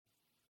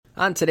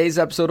On today's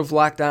episode of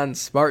Locked On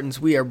Spartans,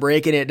 we are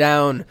breaking it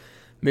down.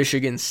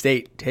 Michigan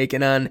State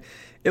taking on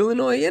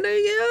Illinois in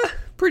a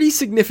pretty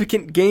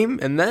significant game.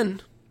 And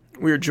then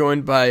we are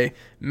joined by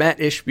Matt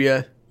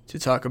Ishbia to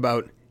talk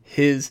about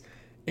his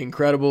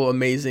incredible,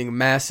 amazing,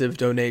 massive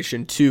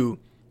donation to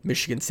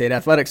Michigan State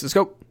Athletics. Let's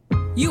go.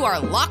 You are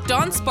Locked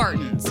On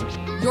Spartans,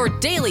 your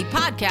daily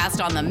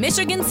podcast on the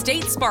Michigan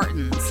State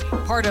Spartans,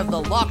 part of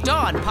the Locked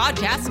On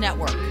Podcast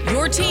Network,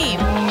 your team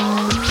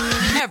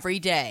every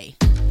day.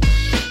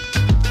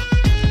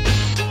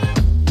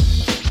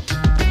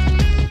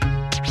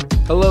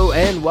 Hello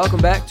and welcome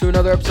back to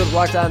another episode of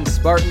Locked On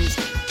Spartans.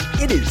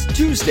 It is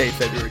Tuesday,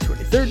 February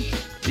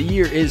 23rd. The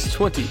year is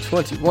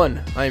 2021.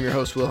 I am your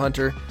host, Will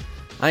Hunter.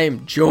 I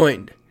am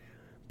joined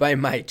by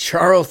my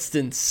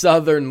Charleston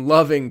Southern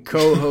loving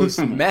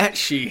co-host, Matt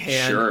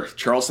Sheehan. Sure.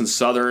 Charleston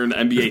Southern,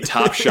 NBA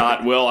Top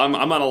Shot. Will, I'm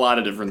on a lot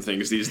of different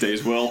things these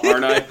days, Will,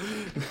 aren't I?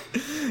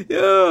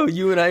 Yo,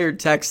 you and I are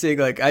texting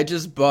like I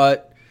just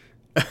bought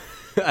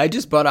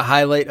a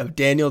highlight of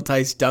Daniel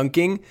Tice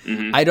dunking.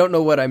 Mm-hmm. I don't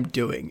know what I'm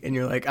doing. And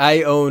you're like,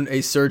 I own a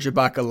Serge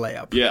Ibaka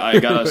layup. Yeah, I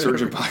got a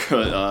Serge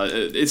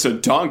Ibaka. It's a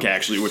dunk,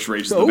 actually, which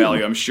raises the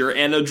value, I'm sure.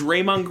 And a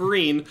Draymond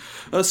Green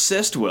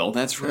assist, Will.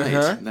 That's right.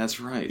 Uh-huh.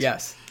 That's right.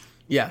 Yes.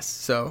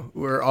 So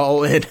we're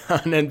all in on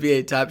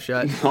NBA Top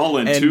Shot. All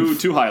in. And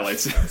two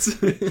highlights.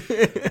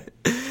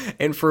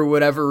 And for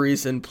whatever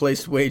reason,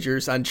 placed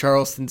wagers on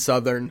Charleston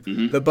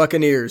Southern, the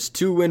Buccaneers,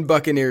 2-win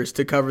Buccaneers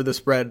to cover the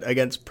spread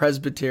against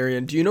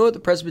Presbyterian. Do you know what the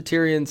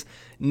Presbyterians'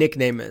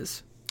 nickname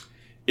is?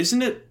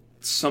 Isn't it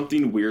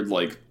something weird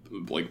like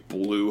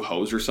Blue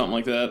Hose or something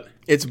like that?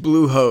 It's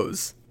Blue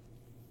Hose.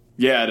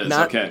 Yeah, it is.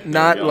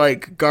 Not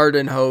like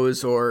Garden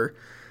Hose or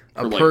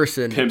a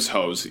person. Pimp's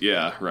hose.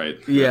 Yeah, right.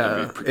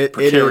 Yeah.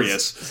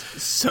 Precarious. It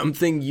is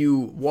something you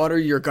water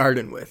your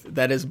garden with.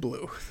 That is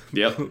blue.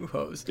 Yep. Blue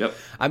hose. Yep.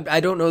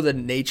 I don't know the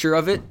nature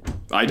of it.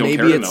 I don't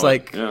care to know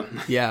like, it.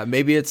 Yeah,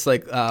 maybe it's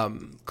like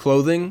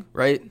clothing,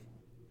 right?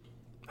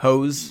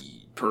 Hose.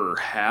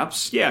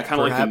 Perhaps. Yeah,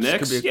 kind of like the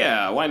Knicks.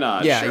 Yeah, why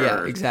not? Yeah, sure.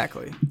 Yeah,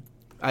 exactly.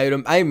 I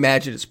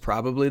imagine it's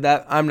probably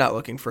that. I'm not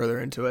looking further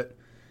into it.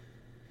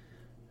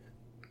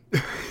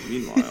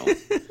 Meanwhile,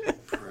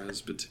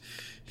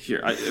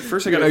 Here,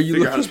 first I got to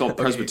figure out how to spell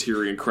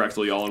Presbyterian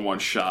correctly all in one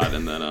shot,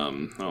 and then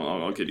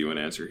I'll get you an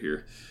answer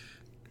here.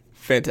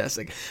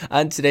 Fantastic.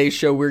 On today's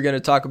show, we're going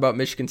to talk about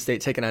Michigan State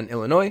taking on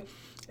Illinois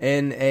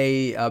in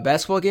a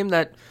basketball game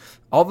that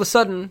all of a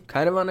sudden,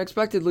 kind of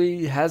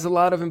unexpectedly, has a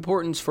lot of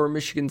importance for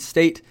Michigan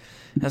State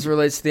as it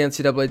relates to the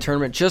NCAA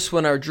tournament. Just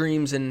when our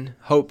dreams and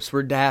hopes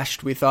were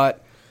dashed,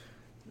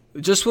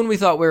 just when we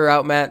thought we were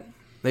out, Matt,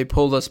 they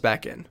pulled us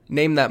back in.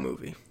 Name that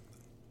movie.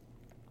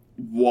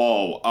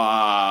 Whoa.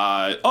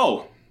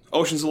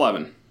 Ocean's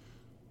 11.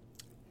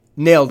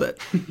 Nailed it.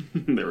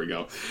 There we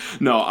go.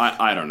 No,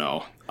 I don't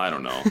know.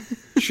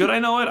 Should I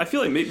know it? I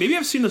feel like maybe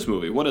I've seen this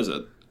movie. What is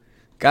it?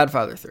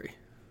 Godfather 3.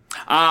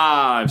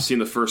 I've seen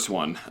the first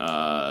one.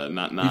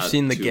 Not You've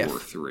seen the 2 GIF. or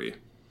 3.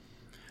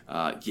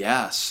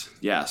 Yes,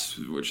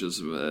 which is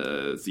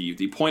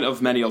the point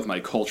of many of my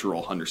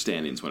cultural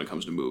understandings when it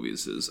comes to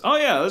movies is, oh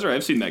yeah, that's right,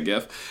 I've seen that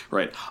GIF.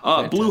 Right.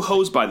 Blue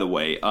Hose, by the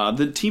way.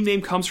 The team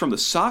name comes from the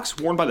socks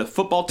worn by the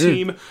football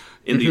team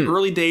in the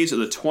early days of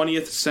the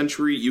 20th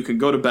century. You can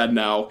go to bed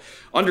now,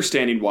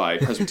 understanding why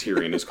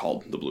Presbyterian is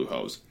called the Blue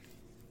Hose.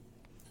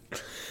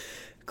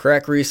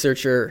 Crack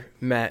researcher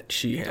Matt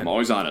Sheehan. I'm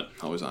always on it,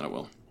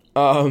 Will.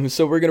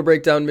 So we're going to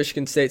break down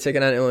Michigan State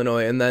taking on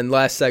Illinois, and then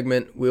last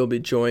segment we'll be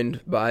joined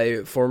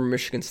by former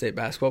Michigan State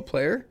basketball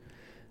player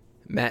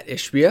Matt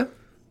Ishbia,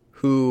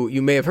 who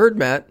you may have heard,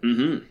 Matt,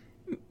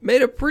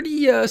 made a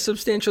pretty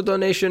substantial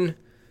donation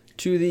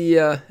to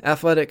the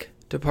athletic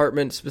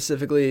department,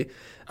 specifically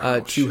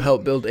to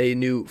help build a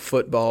new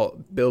football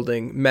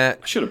building.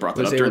 Matt, I should have brought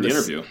that up during the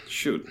interview.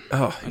 Shoot.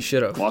 Oh, you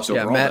should have. Glossed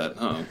over all that.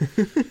 Oh.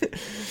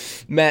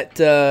 Matt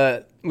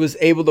was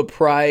able to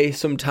pry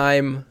some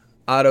time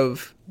out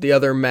of the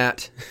other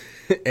Matt,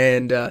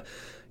 and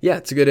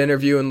it's a good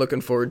interview, and looking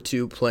forward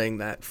to playing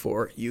that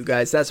for you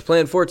guys. That's the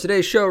plan for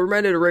today's show.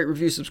 Reminder to rate,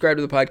 review, subscribe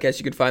to the podcast.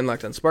 You can find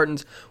Locked On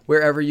Spartans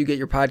wherever you get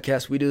your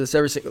podcast. We do this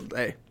every single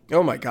day.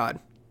 Oh my God,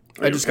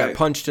 I just got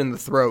punched in the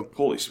throat.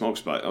 Holy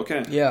smokes!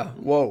 Okay. Yeah.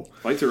 Whoa.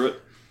 Fight through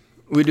it.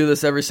 We do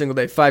this every single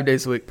day, 5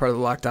 days a week, part of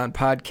the Locked On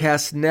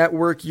Podcast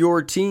Network,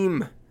 your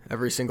team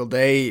every single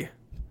day.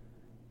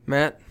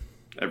 Matt?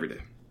 Every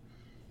day.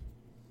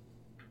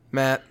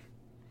 Matt?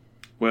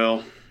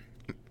 Well.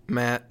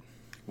 Matt?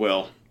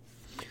 Well.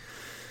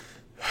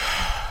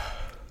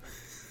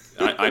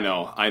 I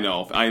know.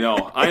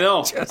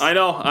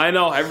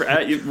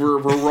 We're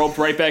roped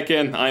right back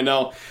in. I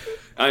know.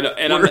 And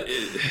I'm,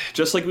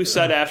 just like we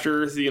said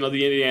after the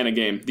Indiana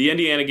game, the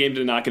Indiana game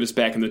did not get us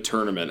back in the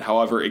tournament.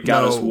 However, it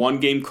got us one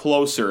game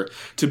closer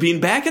to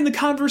being back in the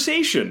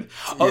conversation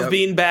of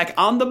being back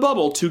on the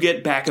bubble to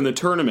get back in the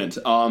tournament.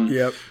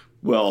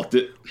 Well,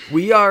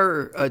 we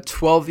are a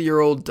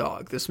 12-year-old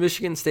dog. This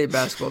Michigan State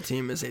basketball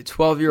team is a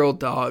 12-year-old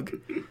dog.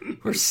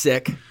 We're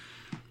sick.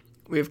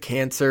 We have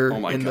cancer Oh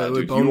my in God, the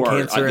dude, bone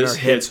cancer in this our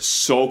hip. hits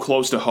so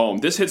close to home.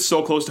 This hits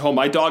so close to home.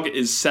 My dog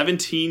is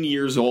 17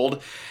 years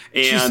old,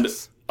 and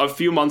Jesus. a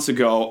few months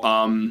ago,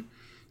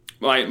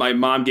 my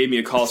mom gave me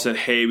a call, said,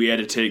 hey, we had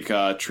to take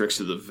Trix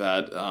to the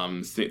vet.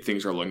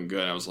 Things are looking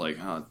good. And I was like,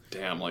 oh,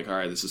 damn, like, all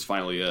right, this is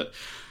finally it.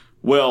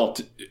 Well,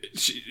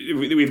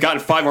 we've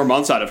gotten 5 more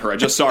months out of her. I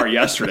just saw her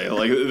yesterday.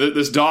 Like,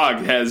 this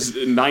dog has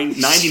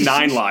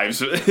 99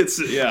 lives.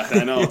 Yeah,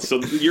 I know. So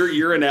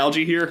your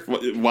analogy here,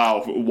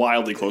 wow,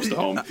 wildly close to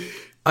home.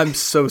 I'm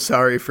so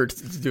sorry for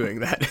doing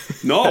that.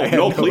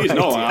 No, please,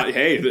 idea. no.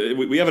 Hey,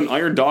 we have an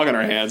iron dog on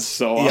our hands,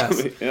 so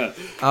Yes. yeah.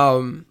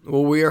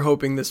 Well, we are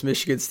hoping this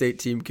Michigan State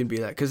team can be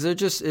that because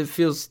it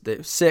feels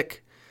they're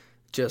sick,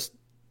 just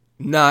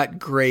not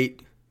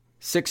great.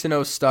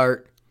 6-0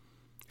 start,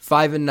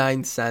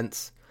 5-9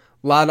 cents,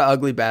 a lot of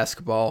ugly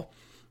basketball,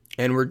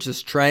 and we're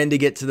just trying to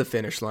get to the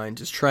finish line,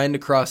 just trying to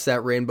cross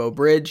that rainbow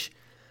bridge.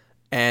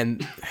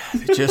 And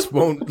they just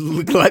won't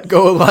let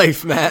go of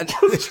life, Matt.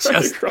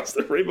 Trying to cross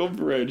the Rainbow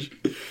Bridge.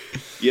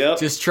 Yep.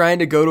 Just trying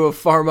to go to a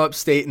farm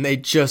upstate, and they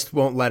just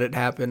won't let it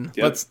happen.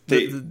 Yep.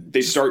 They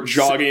start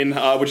jogging,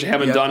 which they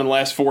haven't done in the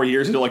last 4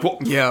 years, and they're like, well,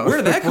 Yeah. where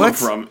did that come What?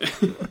 from?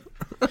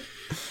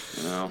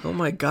 Oh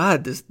my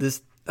God, this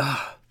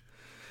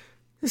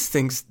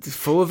thing's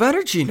full of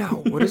energy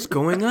now. What is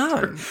going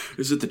on?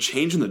 Is it the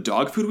change in the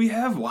dog food we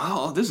have?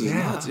 Wow, this is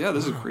Yeah. nuts. Yeah,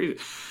 this is crazy.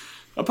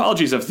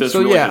 Apologies if this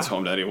hits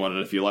home to anyone,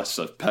 and if you lost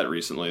a pet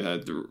recently,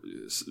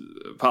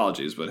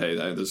 apologies. But hey,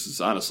 this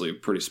is honestly a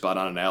pretty spot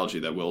on analogy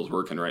that Will's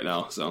working right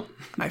now. So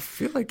I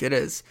feel like it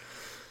is.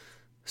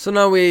 So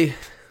now we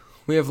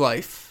have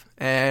life,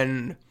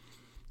 and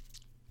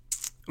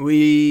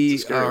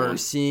we are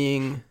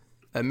seeing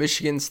a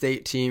Michigan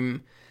State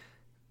team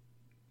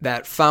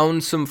that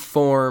found some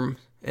form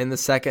in the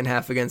second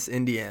half against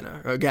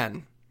Indiana.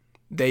 Again,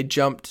 they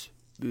jumped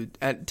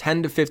at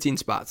 10 to 15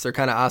 spots. They're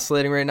kind of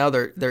oscillating right now.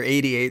 They're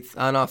 88th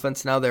on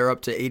offense now. They're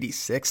up to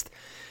 86th.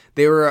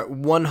 They were at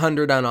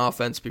 100 on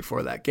offense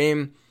before that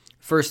game.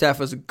 First half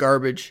was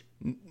garbage.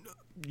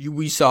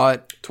 We saw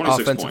it.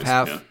 26 offensive points,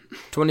 half, yeah.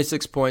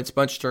 26 points,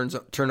 bunch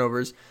of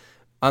turnovers.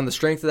 On the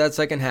strength of that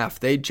second half,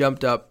 they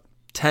jumped up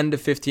 10 to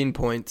 15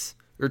 points,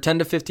 or 10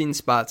 to 15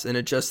 spots in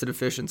adjusted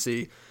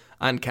efficiency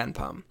on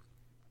KenPom.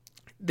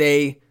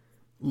 They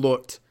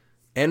looked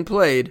and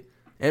played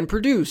and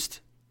produced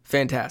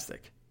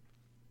fantastic.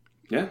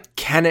 yeah,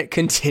 Can it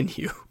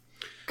continue?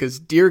 Because,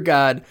 dear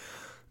God,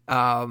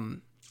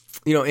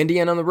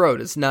 Indiana on the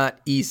road is not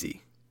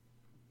easy.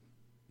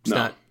 It's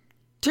not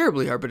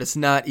terribly hard, but it's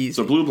not easy. it's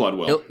a blue blood.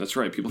 Will that's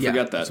right. People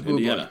forget that it's a blue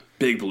Indiana, blood.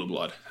 big blue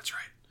blood. That's right.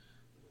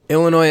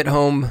 Illinois at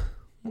home,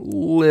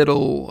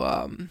 little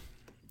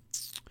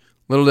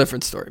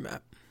different story,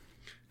 Matt.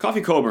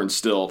 Coffee Coburn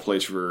still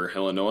plays for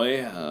Illinois.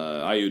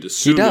 Ayu He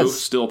Dosunmu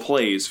does. still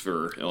plays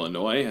for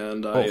Illinois,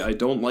 and I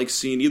don't like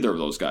seeing either of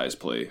those guys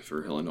play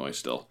for Illinois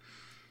still.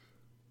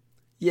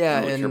 Yeah,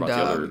 I don't care and about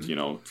the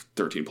other,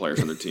 13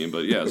 players on their team,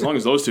 but yeah, as long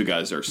as those two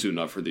guys are suiting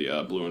up for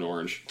the blue and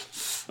orange.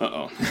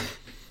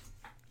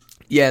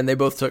 yeah, and they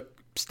both took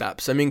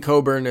steps. I mean,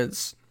 Coburn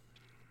is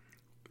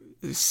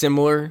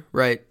similar,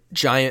 right?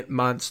 Giant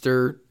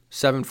monster,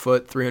 7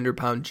 foot,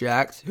 300-pound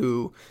jacked,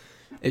 who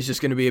is just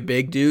going to be a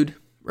big dude,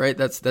 right?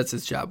 That's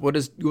his job. What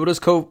does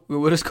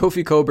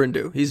Kofi Coburn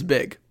do? He's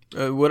big.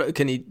 What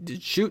can he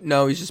shoot?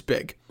 No, he's just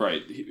big.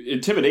 Right,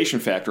 intimidation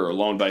factor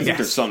alone, but I think Yes.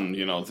 there's some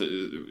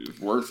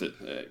worth it.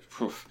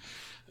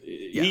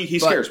 He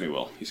scares me.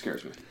 Will he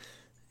scares me?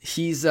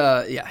 He's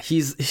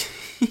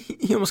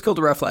he almost killed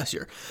a ref last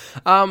year,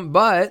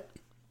 but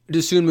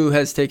Dosunmu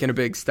has taken a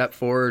big step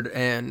forward,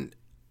 and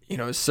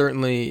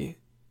certainly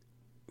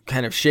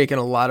kind of shaken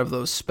a lot of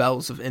those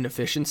spells of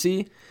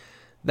inefficiency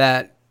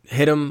that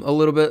hit him a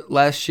little bit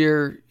last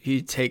year.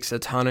 He takes a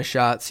ton of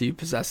shots. He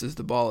possesses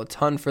the ball a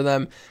ton for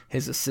them.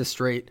 His assist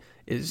rate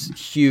is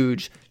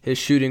huge. His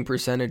shooting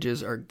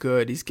percentages are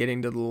good. He's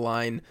getting to the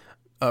line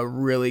a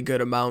really good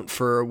amount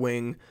for a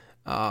wing.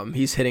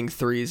 He's hitting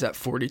threes at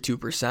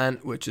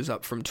 42%, which is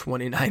up from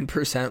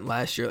 29%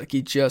 last year. Like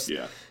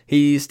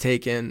he's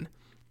taken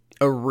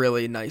a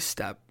really nice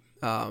step.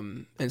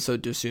 And so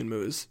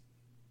Dosunmu is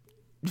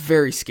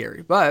very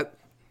scary. But,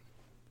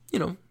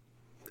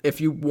 if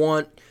you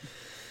want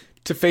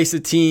to face a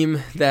team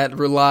that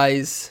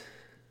relies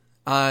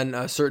on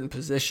a certain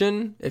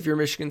position, if you're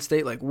Michigan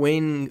State, like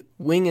wing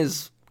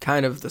is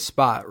kind of the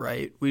spot,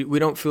 right? We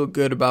don't feel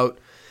good about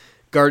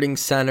guarding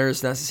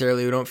centers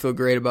necessarily. We don't feel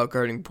great about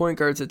guarding point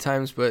guards at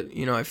times, but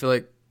I feel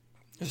like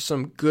there's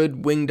some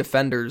good wing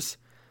defenders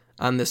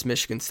on this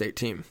Michigan State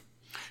team.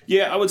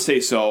 Yeah, I would say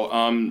so.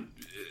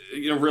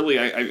 Really,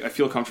 I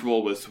feel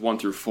comfortable with 1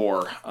 through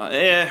 4.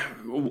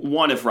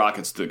 1 if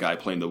Rocket's the guy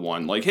playing the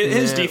 1. Like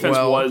his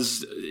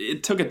defense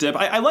it took a dip.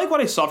 I like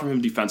what I saw from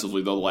him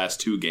defensively though the last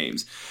 2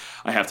 games.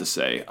 I have to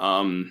say.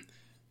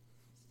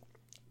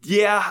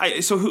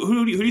 Yeah. So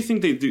who do you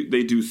think they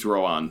do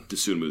throw on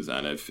Dosunmu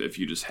then? If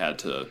you just had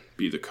to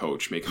be the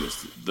coach making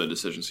the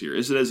decisions here,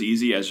 is it as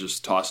easy as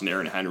just tossing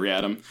Aaron Henry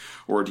at him,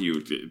 or do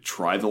you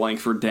try the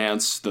Langford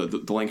dance, the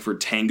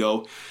Langford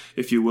tango,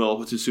 if you will,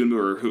 with Dosunmu,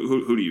 or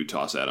who do you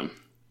toss at him?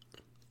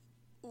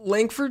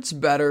 Langford's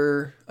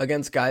better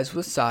against guys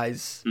with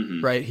size,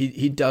 right?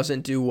 He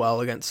doesn't do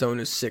well against someone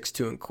who's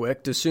 6'2" and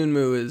quick.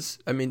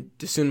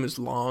 Dosunmu's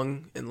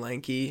long and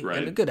lanky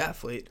and a good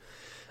athlete.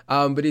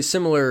 But he's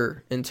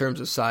similar in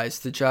terms of size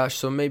to Josh,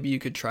 so maybe you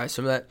could try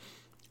some of that.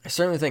 I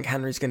certainly think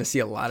Henry's going to see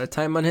a lot of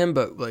time on him,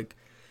 but like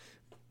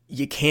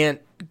you can't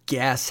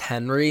gas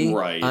Henry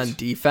on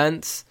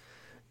defense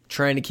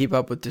trying to keep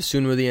up with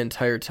Dosunmu the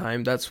entire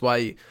time. That's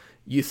why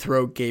you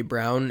throw Gabe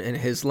Brown and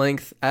his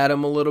length at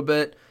him a little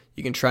bit.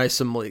 You can try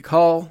some Malik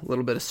Hall, a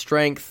little bit of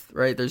strength,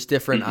 right? There's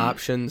different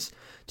options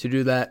to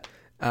do that.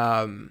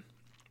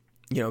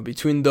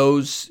 Between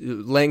those,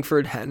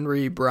 Langford,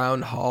 Henry,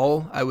 Brown,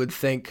 Hall, I would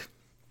think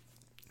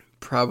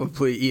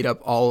probably eat up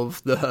all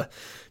of the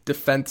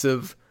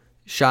defensive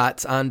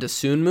shots on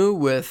Dosunmu,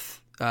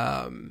 with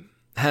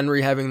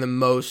Henry having the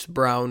most,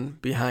 Brown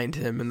behind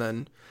him, and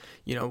then,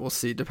 we'll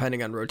see,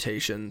 depending on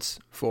rotations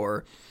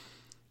for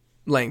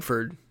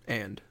Langford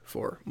and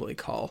for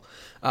Malik Hall.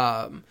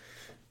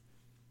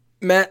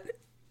 Matt,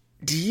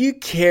 do you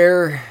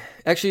care?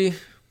 Actually,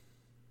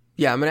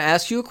 yeah, I'm going to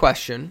ask you a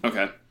question.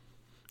 Okay.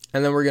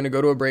 And then we're going to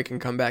go to a break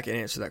and come back and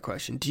answer that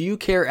question. Do you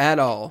care at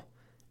all,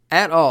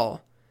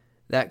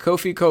 that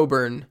Kofi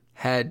Cockburn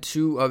had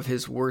 2 of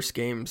his worst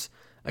games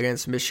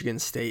against Michigan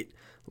State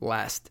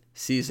last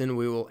season?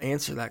 We will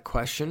answer that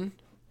question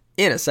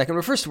in a second.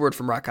 But first, a word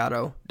from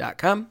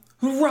RockAuto.com.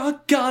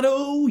 Rock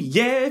Auto,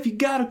 yeah, if you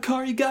got a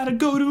car, you got to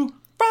go to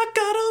Rock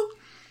Auto.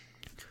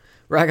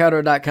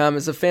 RockAuto.com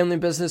is a family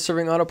business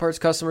serving auto parts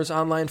customers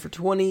online for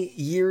 20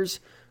 years.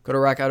 Go to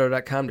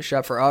RockAuto.com to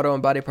shop for auto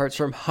and body parts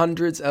from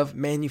hundreds of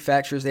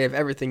manufacturers. They have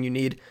everything you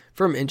need,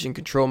 from engine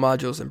control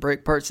modules and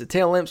brake parts to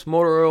tail lamps,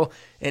 motor oil,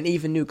 and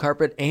even new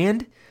carpet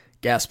and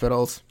gas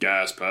pedals.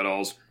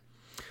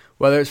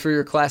 Whether it's for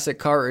your classic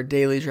car or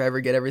daily driver,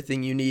 get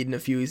everything you need in a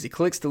few easy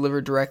clicks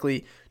delivered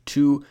directly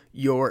to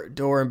your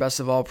door. And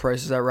best of all,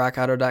 prices at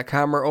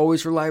RockAuto.com are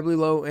always reliably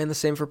low, and the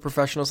same for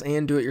professionals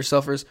and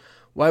do-it-yourselfers.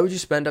 Why would you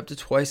spend up to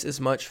twice as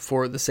much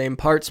for the same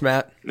parts,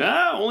 Matt?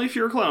 Only if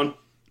you're a clown.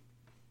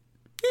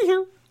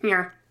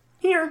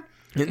 Here.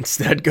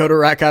 Instead, go to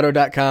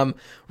RockAuto.com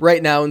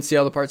right now and see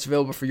all the parts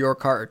available for your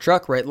car or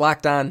truck. Right,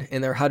 Locked On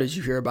in their How Did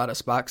You Hear About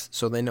Us box,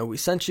 so they know we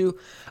sent you.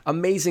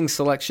 Amazing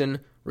selection,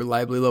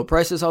 reliably low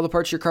prices, all the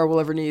parts your car will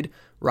ever need.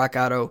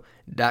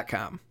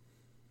 RockAuto.com.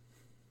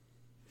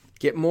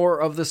 Get more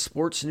of the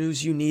sports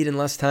news you need in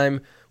less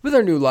time with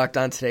our new Locked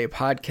On Today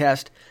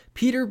podcast.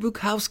 Peter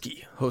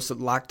Bukowski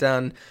hosted Locked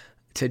On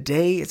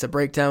Today. It's a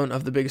breakdown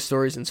of the biggest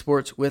stories in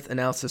sports with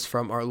analysis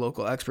from our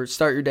local experts.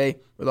 Start your day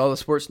with all the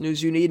sports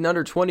news you need in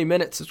under 20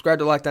 minutes. Subscribe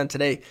to Locked On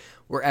Today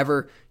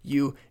wherever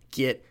you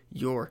get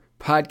your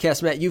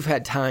podcast. Matt, you've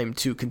had time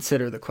to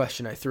consider the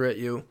question I threw at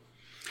you.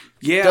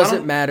 Yeah. Does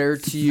it matter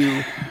to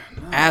you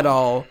at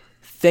all?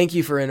 Thank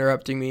you for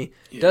interrupting me.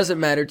 Yeah. Does it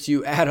matter to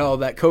you at all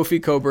that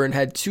Kofi Cockburn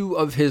had 2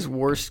 of his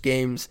worst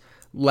games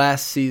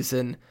last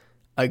season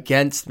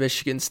against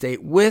Michigan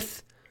State,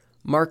 with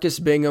Marcus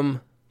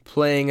Bingham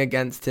playing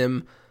against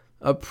him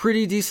a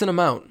pretty decent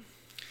amount?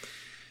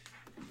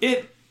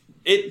 It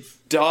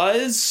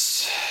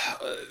does,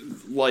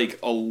 like,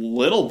 a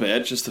little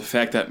bit, just the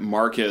fact that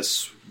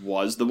Marcus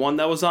was the one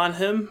that was on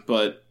him,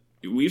 but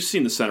we've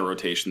seen the center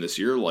rotation this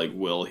year. Like,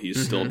 will he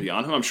still be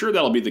on him? I'm sure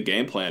that'll be the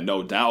game plan,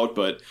 no doubt,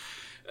 but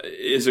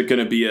is it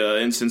going to be an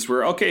instance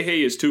where, okay, hey,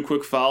 he has 2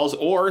 quick fouls,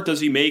 or does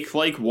he make,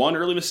 like, 1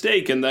 early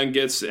mistake and then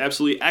gets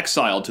absolutely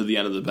exiled to the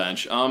end of the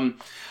bench?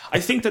 I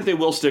think that they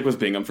will stick with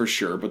Bingham for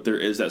sure, but there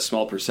is that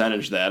small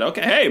percentage that,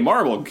 okay, hey,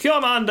 Marble,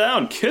 come on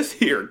down. Kith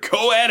here.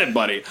 Go at it,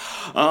 buddy.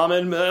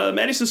 And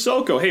Manny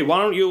Sissoko, hey,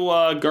 why don't you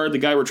guard the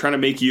guy we're trying to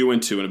make you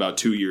into in about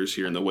 2 years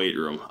here in the weight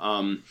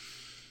room?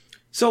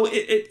 So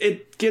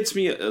it gets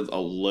me a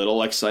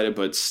little excited,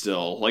 but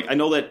still, like, I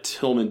know that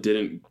Tillman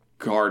didn't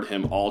guard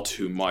him all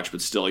too much,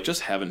 but still, like,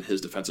 just having his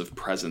defensive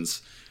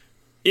presence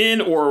in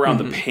or around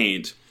the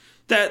paint,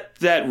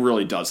 that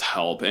really does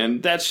help,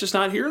 and that's just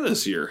not here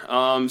this year.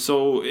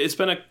 So it's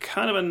been a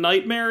kind of a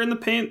nightmare in the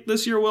paint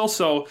this year, Will.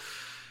 So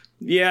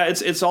yeah,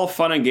 it's all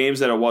fun and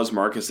games that it was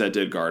Marcus that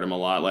did guard him a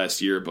lot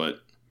last year,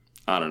 but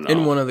I don't know.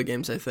 In one of the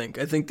games, I think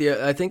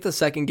the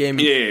second game.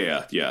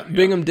 Yeah.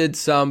 Bingham did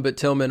some, but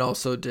Tillman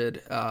also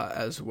did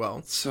as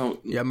well.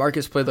 So yeah,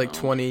 Marcus played like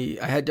 20.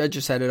 I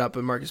just had it up,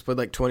 and Marcus played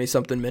like 20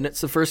 something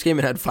minutes the first game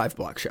and had 5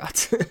 block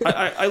shots.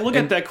 I look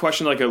at that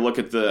question like I look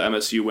at the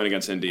MSU win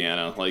against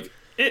Indiana. Like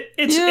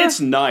it's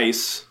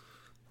nice.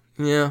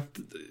 Yeah,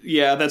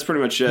 that's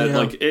pretty much it. Yeah.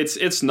 Like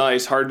it's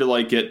nice. Hard to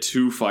like get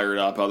too fired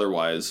up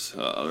otherwise.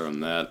 Other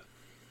than that.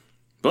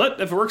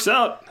 But if it works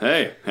out,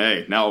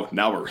 hey, now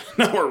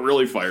we're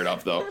really fired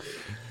up though.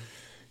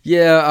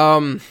 Yeah,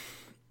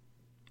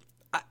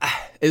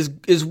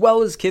 as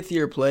well as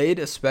Kithier played,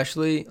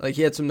 especially, like,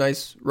 he had some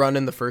nice run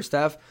in the first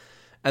half.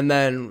 And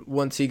then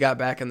once he got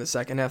back in the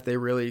second half, they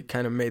really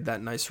kind of made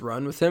that nice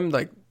run with him.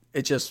 Like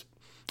it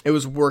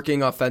was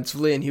working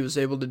offensively, and he was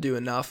able to do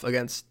enough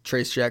against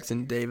Trace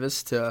Jackson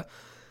Davis to,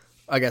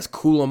 I guess,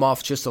 cool him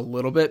off just a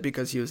little bit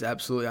because he was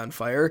absolutely on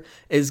fire.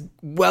 As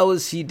well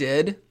as he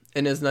did,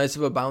 and as nice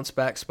of a bounce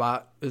back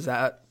spot as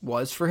that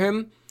was for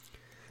him,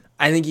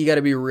 I think you got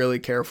to be really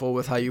careful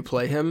with how you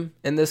play him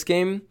in this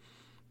game.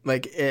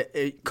 Like,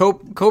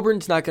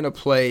 Coburn's not going to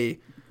play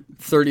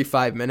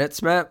 35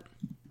 minutes, Matt.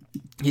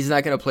 He's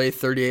not going to play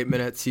 38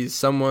 minutes. He's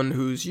someone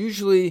who's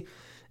usually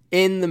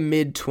in the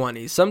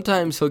mid-20s.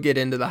 Sometimes he'll get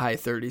into the high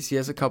 30s. He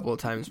has a couple of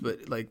times,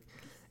 but like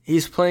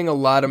he's playing a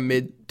lot of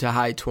mid to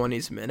high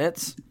 20s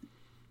minutes.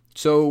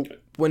 So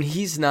when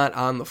he's not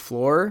on the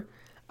floor,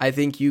 I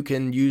think you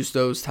can use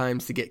those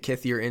times to get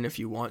Kithier in if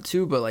you want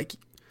to, but like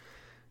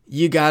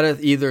you got to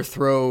either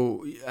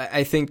throw,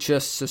 I think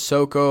just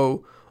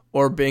Sissoko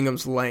or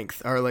Bingham's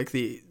length are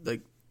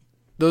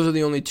those are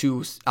the only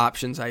two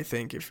options, I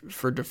think,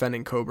 for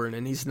defending Coburn.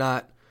 And he's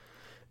not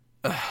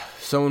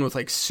someone with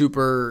like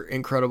super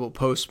incredible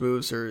post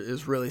moves or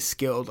is really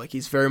skilled. Like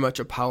he's very much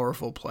a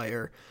powerful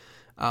player.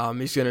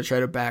 He's going to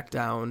try to back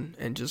down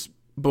and just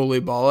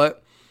bully ball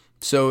it.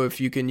 So if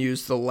you can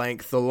use the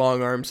length, the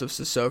long arms of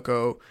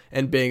Sissoko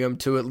and Bingham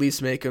to at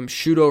least make him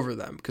shoot over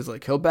them, because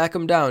like he'll back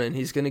him down and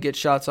he's going to get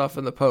shots off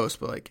in the post.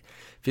 But like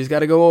if he's got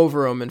to go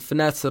over him and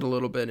finesse it a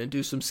little bit and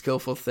do some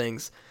skillful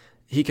things,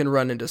 he can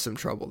run into some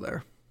trouble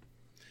there.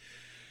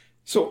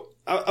 So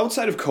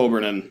outside of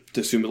Coburn and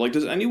Dosunmu, like,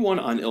 does anyone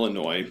on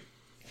Illinois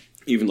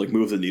even like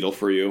move the needle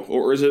for you,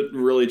 or is it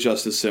really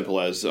just as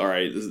simple as, all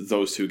right,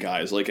 those two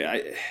guys? Like,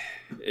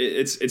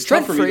 it's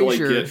tough for me to like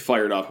get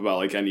fired up about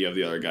like any of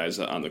the other guys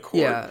on the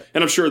court. Yeah.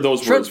 And I'm sure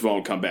those words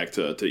won't come back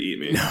to eat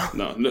me.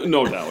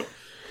 No doubt.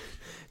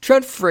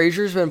 Trent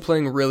Frazier's been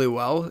playing really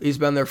well. He's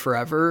been there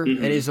forever,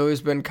 and he's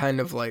always been kind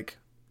of like,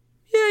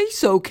 yeah,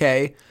 he's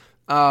okay.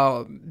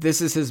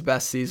 This is his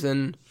best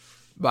season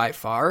by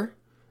far.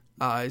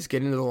 He's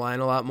getting to the line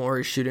a lot more.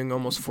 He's shooting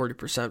almost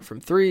 40% from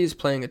three. He's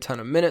playing a ton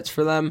of minutes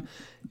for them.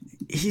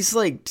 He's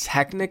like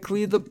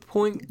technically the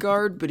point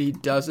guard, but he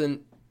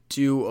doesn't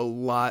do a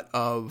lot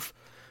of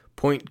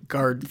point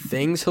guard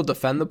things. He'll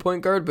defend the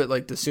point guard, but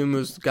like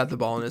Dosunmu's got the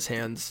ball in his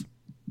hands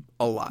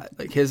a lot.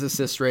 Like his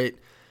assist rate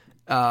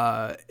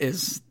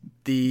is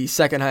the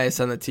second highest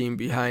on the team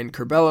behind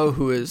Curbelo,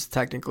 who is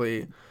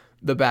technically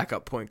the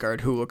backup point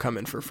guard who will come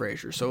in for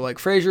Frazier. So like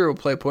Frazier will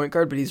play point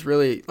guard, but he's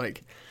really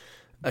like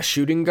a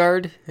shooting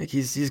guard. Like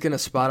he's going to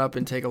spot up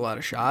and take a lot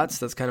of shots.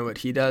 That's kind of what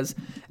he does.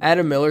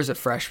 Adam Miller's a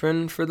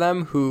freshman for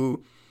them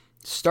who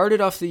started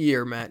off the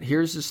year, Matt.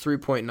 Here's his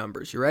 3-point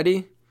numbers. You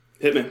ready?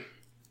 Hit me.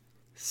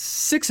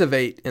 6 of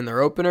 8 in their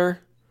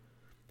opener,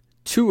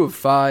 2 of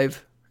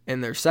 5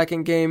 in their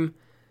second game.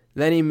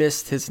 Then he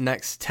missed his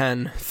next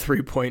 10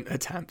 3-point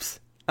attempts.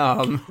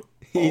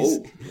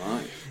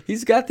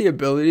 He's got the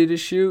ability to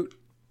shoot,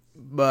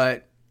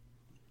 but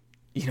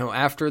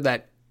after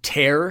that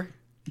tear,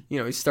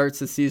 he starts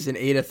the season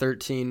 8 of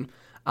 13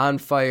 on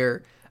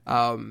fire.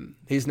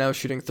 He's now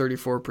shooting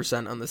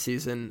 34% on the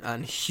season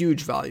on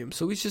huge volume.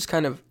 So he's just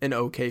kind of an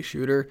okay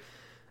shooter.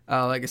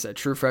 Like I said,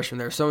 true freshman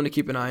there. Someone to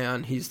keep an eye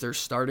on. He's their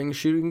starting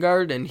shooting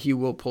guard, and he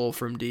will pull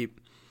from deep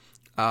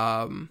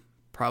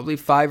probably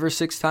 5 or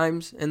 6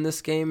 times in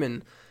this game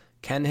and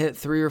can hit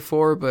 3 or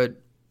 4,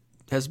 but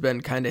has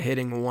been kind of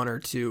hitting 1 or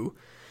 2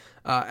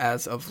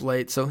 as of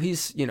late. So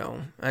he's,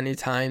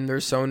 anytime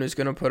there's someone who's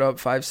going to put up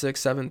 5, 6,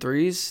 7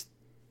 threes,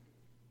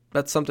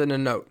 that's something to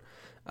note.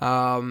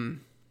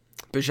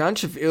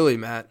 Bezhanishvili,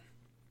 Matt.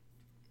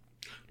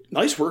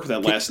 Nice work with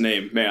that last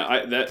name.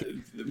 Man, that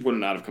would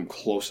not have come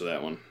close to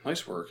that one.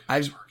 Nice work.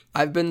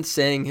 I've been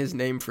saying his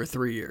name for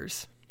 3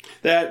 years.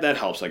 That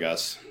helps, I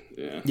guess.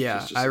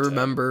 Yeah, I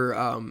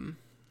remember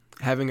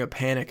having a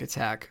panic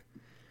attack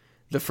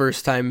the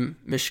first time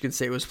Michigan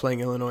State was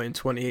playing Illinois in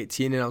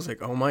 2018, and I was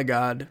like, oh my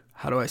God,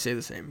 how do I say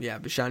this name? Yeah,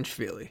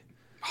 Bezhanishvili.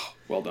 Oh,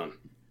 well done.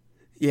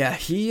 Yeah,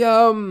 he's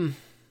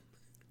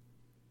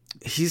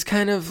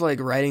kind of like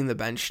riding the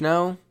bench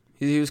now.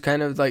 He was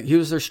kind of like, he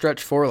was their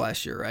stretch 4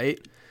 last year, right?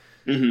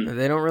 Mm-hmm.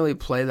 They don't really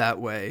play that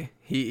way.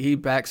 He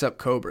backs up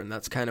Coburn.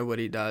 That's kind of what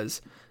he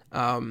does.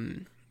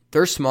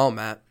 They're small,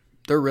 Matt.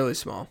 They're really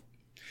small.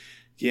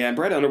 Yeah, and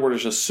Brad Underwood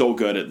is just so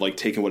good at like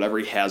taking whatever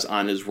he has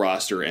on his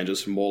roster and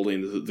just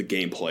molding the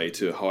gameplay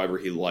to however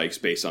he likes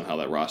based on how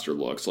that roster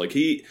looks. Like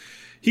he's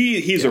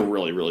a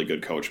really, really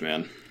good coach,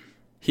 man.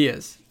 He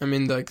is. I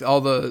mean, like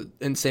all the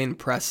insane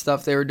press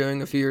stuff they were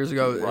doing a few years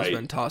ago has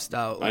been tossed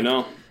out. Like, I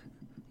know.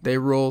 They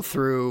roll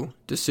through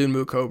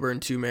Dosunmu, Coburn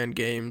 2-man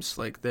games.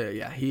 Like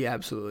he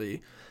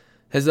absolutely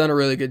has done a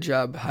really good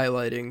job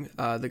highlighting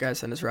the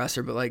guys on his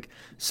roster. But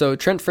so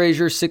Trent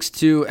Frazier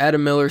 6'2",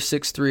 Adam Miller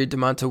 6'3",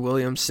 DeMonta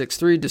Williams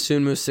 6'3",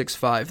 Dosunmu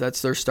 6'5".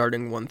 That's their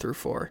starting 1 through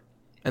 4,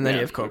 and then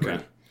you have Coburn.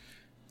 Okay.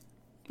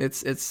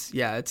 It's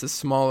a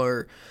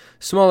smaller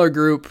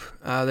group.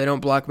 They don't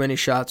block many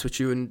shots,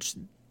 which you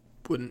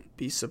wouldn't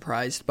be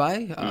surprised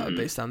by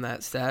based on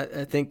that stat.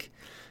 I think,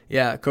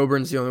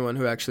 Coburn's the only one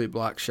who actually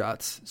blocks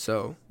shots.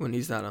 So when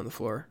he's not on the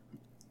floor,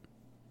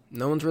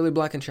 no one's really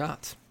blocking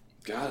shots.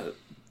 Got it.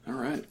 All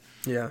right.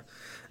 Yeah.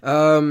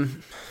 I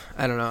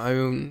don't know. I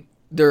mean,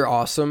 they're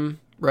awesome,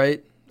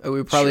 right?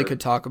 We probably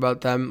could talk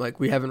about them. Like,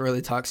 we haven't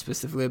really talked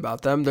specifically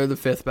about them. They're the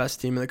 5th best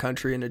team in the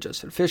country in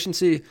adjusted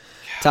efficiency,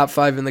 top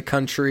 5 in the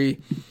country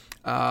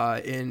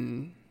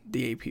in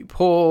the AP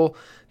poll.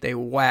 They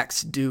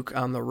waxed Duke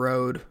on the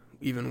road,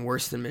 even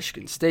worse than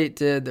Michigan State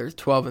did. They're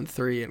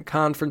 12-3 in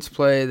conference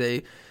play.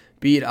 They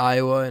beat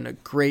Iowa in a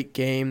great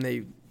game.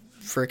 They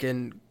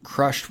freaking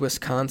crushed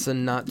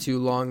Wisconsin not too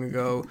long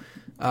ago.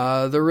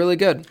 They're really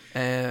good.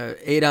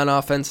 8 on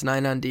offense,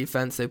 9 on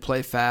defense. They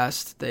play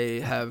fast. They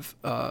have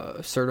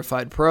a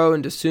certified pro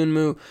in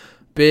Dosunmu,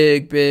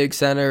 big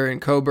center in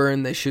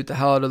Coburn. They shoot the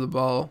hell out of the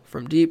ball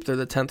from deep. They're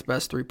the 10th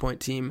best 3-point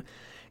team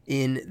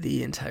in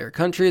the entire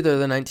country. They're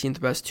the 19th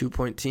best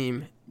 2-point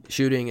team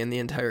shooting in the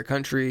entire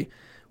country.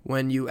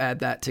 When you add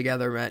that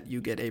together, Matt, you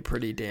get a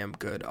pretty damn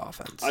good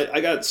offense. I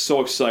got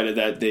so excited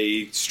that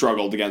they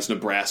struggled against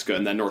Nebraska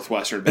and then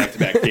Northwestern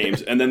back-to-back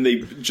games, and then they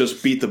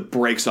just beat the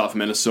brakes off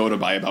Minnesota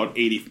by about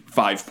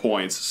 85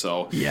 points.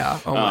 So yeah,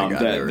 oh my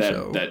God,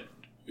 that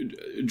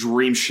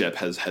dream ship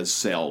has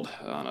sailed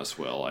on us.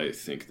 Will, I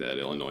think that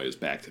Illinois is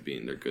back to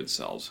being their good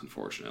selves,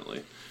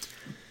 unfortunately.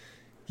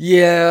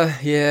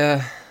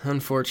 Yeah,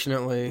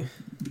 unfortunately.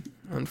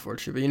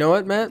 But you know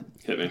what, Matt?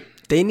 Hit me.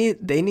 They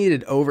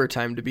needed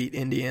overtime to beat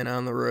Indiana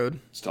on the road.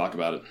 Let's talk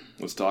about it.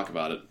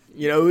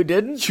 You know who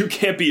didn't? You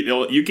can't beat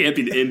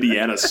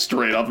Indiana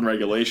straight up in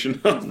regulation.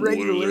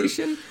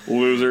 Regulation?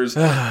 Losers.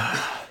 We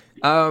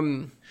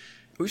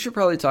should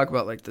probably talk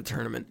about like the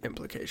tournament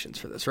implications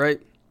for this,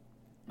 right?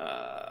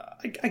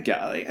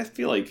 I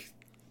feel like.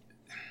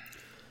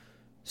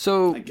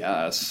 So I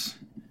guess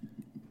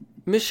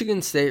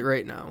Michigan State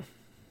right now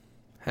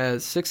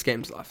has 6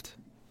 games left.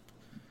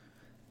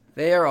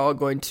 They are all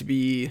going to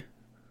be,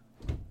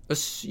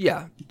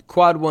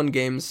 quad 1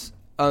 games,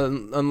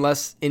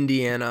 unless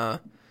Indiana's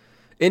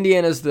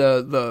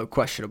the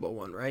questionable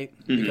one, right?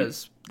 Mm-hmm.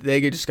 Because they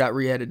just got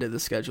re-added to the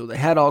schedule. They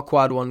had all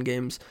quad 1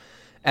 games,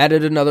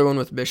 added another one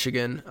with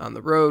Michigan on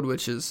the road,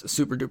 which is a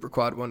super duper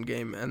quad 1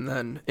 game, and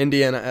then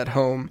Indiana at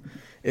home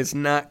is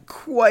not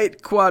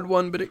quite quad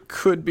 1, but it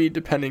could be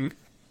depending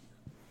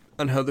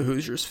on how the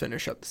Hoosiers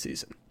finish up the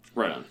season.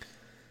 Right on.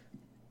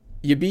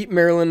 You beat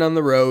Maryland on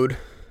the road.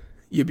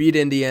 You beat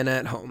Indiana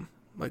at home.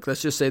 Like,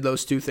 let's just say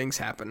those 2 things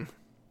happen.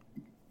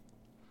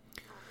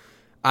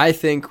 I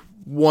think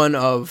one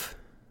of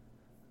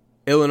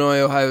Illinois,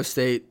 Ohio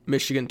State,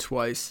 Michigan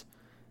twice,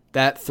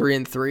 that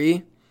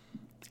 3-3,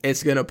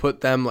 it's going to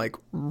put them, like,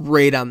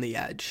 right on the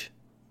edge.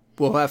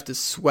 We'll have to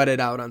sweat it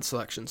out on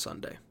Selection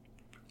Sunday.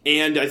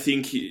 And I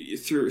think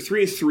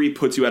 3-3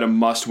 puts you at a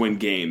must-win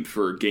game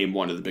for Game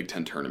 1 of the Big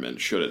Ten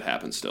tournament, should it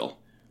happen still.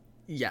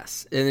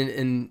 Yes.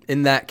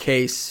 In that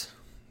case,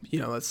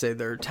 let's say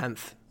they're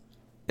 10th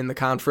in the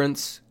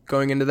conference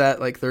going into that,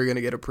 like, they're going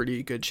to get a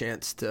pretty good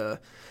chance to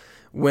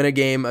win a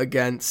game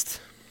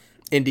against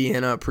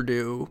Indiana,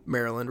 Purdue,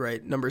 Maryland,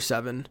 right? Number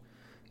 7.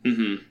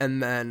 Mm-hmm.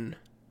 And then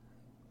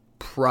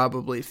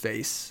probably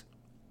face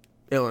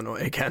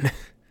Illinois again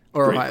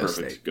or Ohio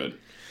State. Good.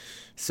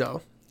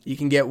 So you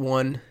can get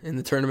one in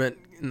the tournament,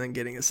 and then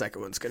getting a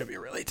second one's going to be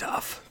really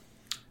tough.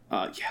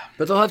 Yeah.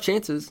 But they'll have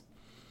chances.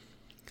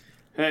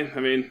 Hey, I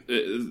mean,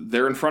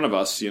 they're in front of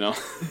us,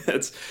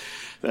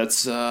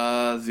 That's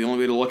the only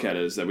way to look at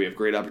it, is that we have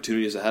great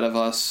opportunities ahead of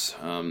us.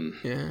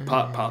 Positive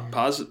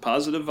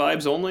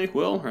vibes only,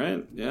 Will,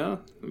 right? Yeah.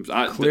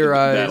 Clear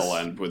eyes. That'll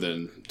end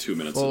within 2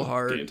 minutes full of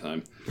heart. Game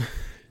time.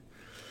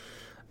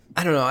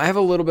 I don't know. I have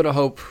a little bit of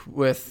hope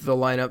with the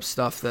lineup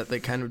stuff that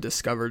they kind of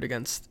discovered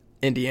against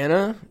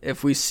Indiana.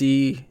 If we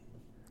see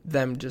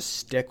them just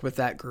stick with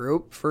that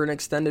group for an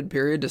extended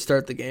period to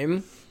start the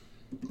game,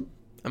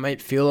 I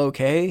might feel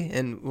okay,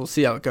 and we'll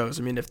see how it goes.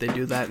 I mean, if they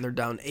do that and they're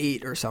down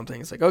 8 or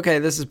something, it's like, okay,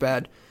 this is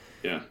bad.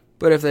 Yeah.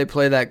 But if they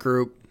play that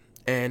group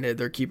and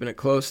they're keeping it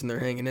close and they're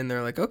hanging in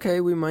there, like,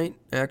 okay, we might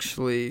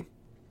actually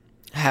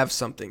have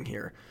something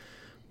here.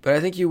 But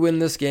I think you win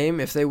this game.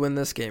 If they win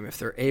this game, if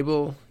they're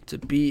able to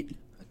beat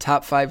a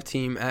top 5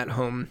 team at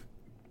home,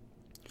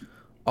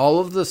 all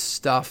of the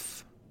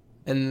stuff,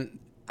 and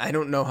I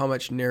don't know how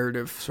much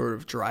narrative sort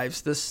of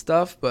drives this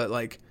stuff, but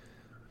like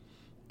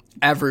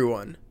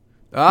everyone,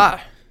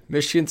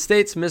 Michigan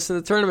State's missing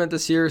the tournament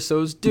this year, so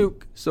is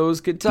Duke, so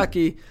is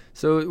Kentucky,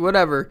 so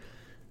whatever.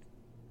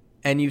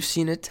 And you've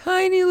seen a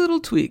tiny little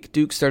tweak.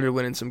 Duke started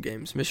winning some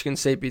games. Michigan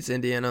State beats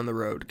Indiana on the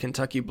road.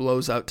 Kentucky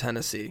blows out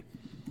Tennessee.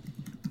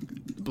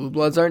 The Blue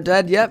Bloods aren't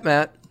dead yet,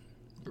 Matt.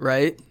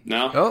 Right?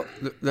 No. Oh,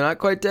 they're not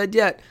quite dead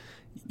yet.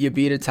 You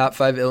beat a top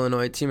 5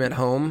 Illinois team at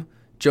home.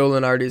 Joe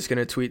Lunardi's going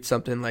to tweet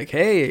something like,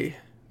 hey,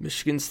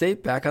 Michigan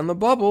State back on the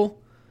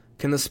bubble.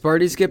 Can the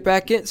Sparties get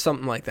back in?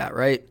 Something like that,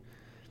 right?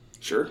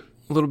 Sure.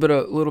 A little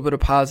bit of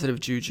positive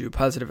juju,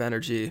 positive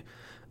energy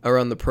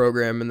around the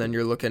program, and then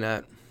you're looking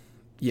at,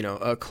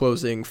 a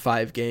closing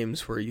 5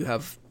 games where you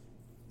have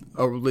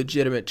a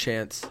legitimate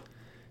chance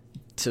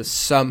to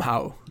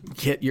somehow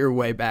get your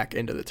way back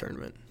into the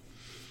tournament.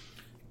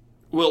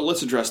 Well,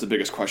 let's address the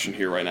biggest question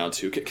here right now,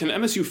 too. Can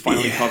MSU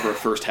finally cover a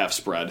first-half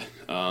spread?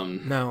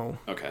 No.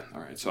 Okay,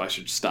 all right. So I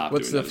should stop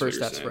What's doing the that.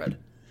 first half spread?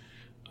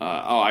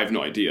 I have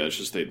no idea. It's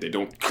just they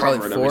don't Probably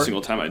cover it 4. every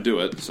single time I do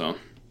it. So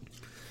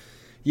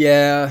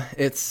Yeah,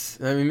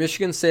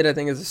 Michigan State, I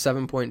think, is a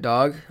 7-point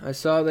dog. I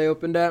saw they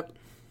opened at.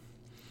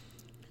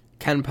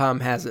 Ken Pom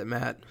has it,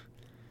 Matt.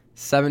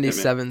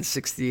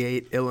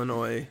 77-68,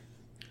 Illinois.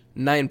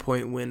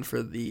 9-point win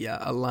for the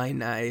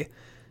Illini.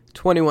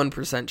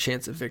 21%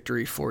 chance of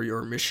victory for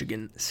your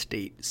Michigan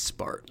State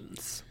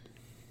Spartans.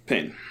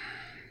 pain.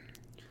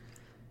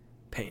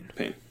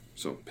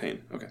 So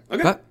pain. Okay.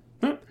 But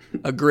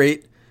a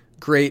great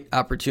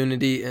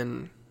opportunity,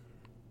 and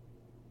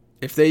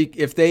if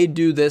they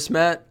do this,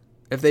 Matt,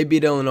 if they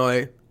beat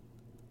Illinois,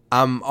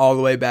 I'm all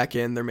the way back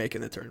in. They're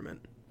making the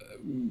tournament.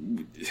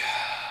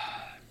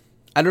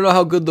 I don't know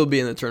how good they'll be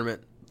in the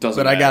tournament, but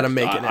matter. I got them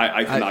making it.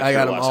 I cannot I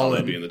care got less them all how they'll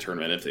in. be in the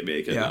tournament if they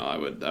make it. Yeah.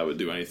 No, I would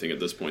do anything at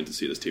this point to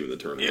see this team in the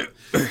tournament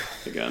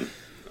again.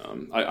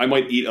 I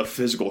might eat a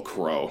physical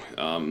crow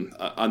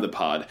on the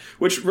pod,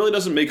 which really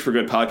doesn't make for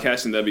good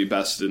podcasting. That'd be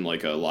best in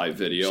like a live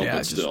video, Yeah,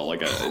 but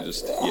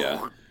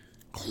still,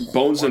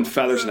 bones and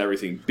feathers and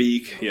everything,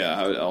 beak.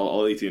 Yeah,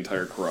 I'll eat the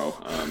entire crow.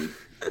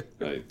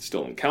 I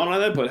still don't count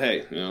on it, but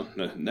hey,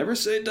 never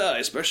say die,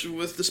 especially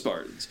with the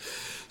Spartans.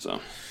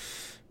 So,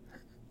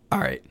 All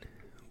right.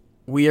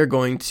 We are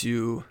going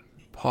to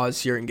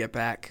pause here and get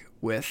back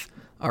with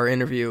our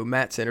interview,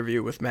 Matt's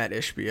interview with Matt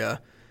Ishbia,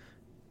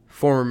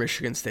 former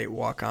Michigan State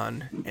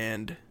walk-on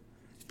and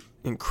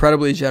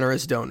incredibly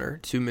generous donor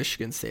to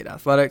Michigan State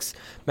athletics.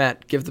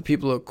 Matt, give the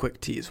people a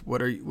quick tease. What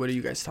do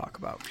you guys talk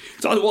about?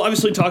 So we'll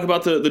obviously talk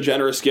about the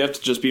generous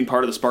gift, just being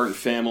part of the Spartan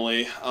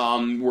family,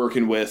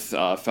 working with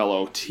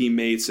fellow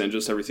teammates, and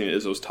just everything that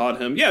Izzo's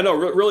taught him. Yeah, no,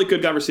 really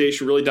good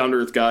conversation, really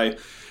down-to-earth guy.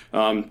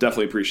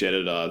 Definitely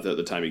appreciated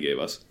the time he gave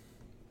us.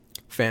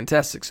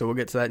 Fantastic. So we'll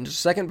get to that in just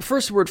a second. But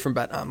first, a word from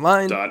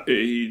BetOnline.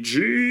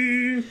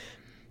 .ag.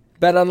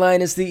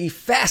 BetOnline is the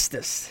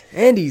fastest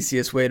and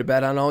easiest way to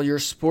bet on all your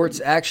sports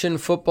action.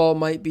 Football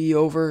might be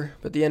over,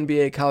 but the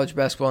NBA, college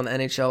basketball, and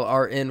NHL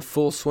are in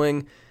full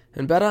swing.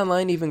 And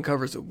BetOnline even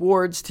covers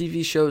awards,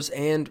 TV shows,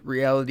 and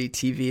reality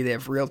TV. They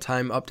have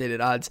real-time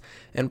updated odds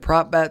and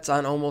prop bets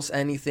on almost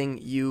anything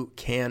you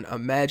can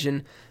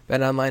imagine.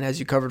 BetOnline has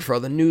you covered for all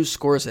the news,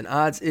 scores, and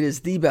odds. It is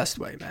the best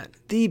way, Matt.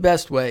 The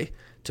best way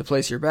to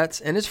place your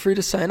bets, and it's free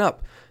to sign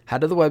up.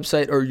 Head to the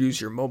website or use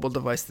your mobile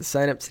device to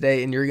sign up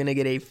today, and you're going to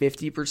get a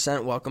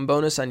 50% welcome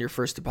bonus on your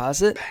first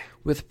deposit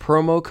with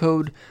promo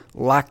code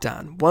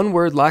LOCKEDON. One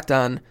word, locked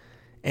on,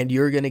 and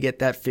you're going to get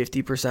that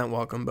 50%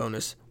 welcome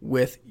bonus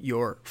with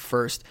your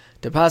first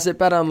deposit.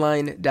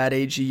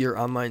 BetOnline.ag, your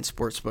online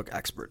sportsbook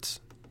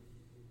experts.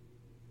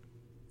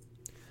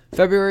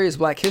 February is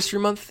Black History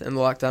Month, and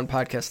the Locked On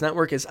Podcast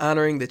Network is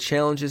honoring the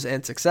challenges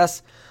and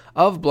success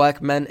of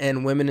black men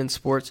and women in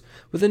sports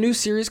with a new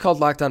series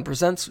called Locked On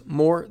Presents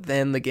More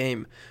Than the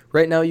Game.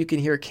 Right now you can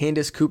hear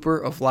Candace Cooper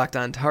of Locked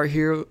On Tar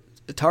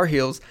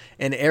Heels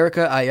and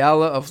Erica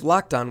Ayala of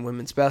Locked On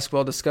Women's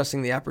Basketball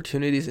discussing the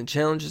opportunities and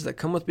challenges that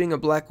come with being a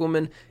black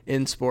woman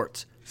in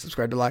sports.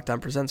 Subscribe to Locked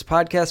On Presents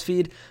podcast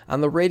feed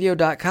on the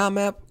radio.com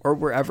app or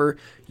wherever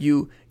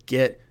you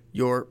get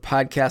your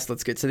podcast.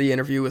 Let's get to the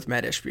interview with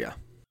Matt Ishbia.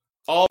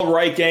 All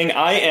right, gang,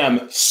 I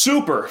am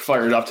super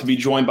fired up to be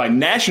joined by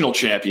national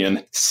champion,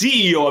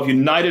 CEO of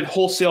United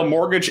Wholesale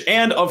Mortgage,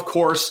 and, of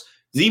course,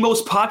 the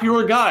most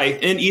popular guy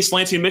in East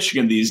Lansing,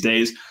 Michigan these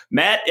days,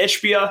 Matt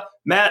Ishbia.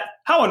 Matt,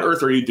 how on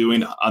earth are you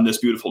doing on this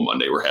beautiful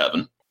Monday we're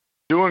having?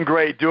 Doing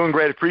great.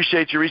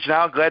 Appreciate you reaching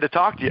out. Glad to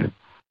talk to you.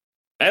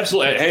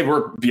 Absolutely. Hey,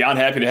 we're beyond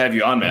happy to have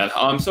you on,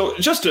 man. So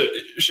just to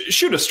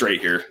shoot us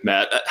straight here,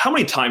 Matt, how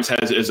many times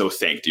has Izzo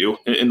thanked you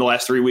in the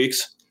last 3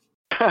 weeks?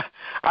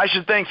 I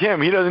should thank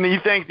him. He's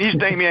thanked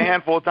me a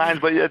handful of times,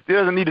 but he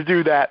doesn't need to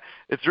do that.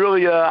 It's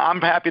really,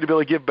 I'm happy to be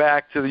able to give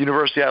back to the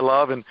university I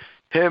love, and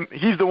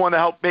he's the one that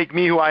helped make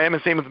me who I am,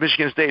 and same with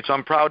Michigan State, so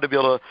I'm proud to be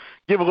able to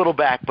give a little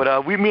back.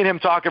 But me and him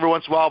talk every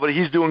once in a while, but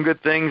he's doing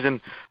good things,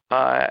 and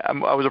I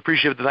was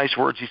appreciative of the nice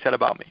words he said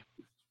about me.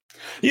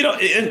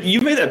 And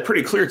you made that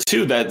pretty clear,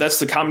 too, that's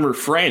the common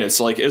refrain.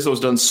 It's like Izzo's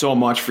done so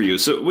much for you.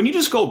 So when you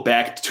just go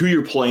back to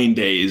your playing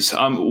days,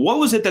 what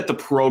was it that the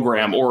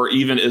program or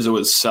even Izzo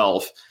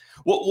itself,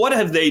 what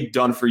have they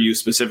done for you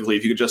specifically,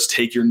 if you could just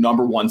take your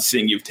number one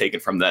thing you've taken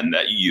from them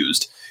that you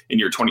used in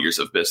your 20 years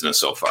of business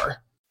so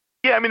far?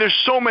 Yeah, I mean, there's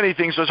so many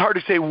things, so it's hard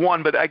to say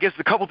one, but I guess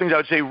the couple things I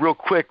would say real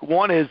quick.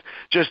 One is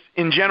just,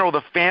 in general,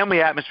 the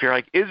family atmosphere.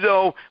 Like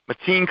Izzo,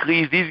 Mateen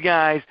Cleese, these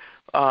guys,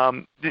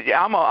 I'm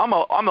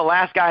the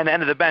last guy on the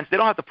end of the bench. They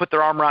don't have to put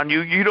their arm around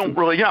you. You're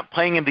not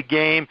playing in the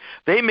game.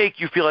 They make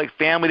you feel like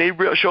family.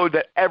 They showed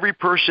that every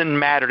person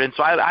mattered. And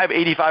so I have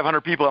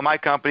 8,500 people at my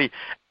company.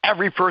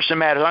 Every person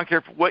matters. I don't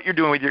care what you're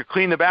doing, whether you're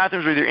cleaning the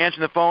bathrooms, whether you're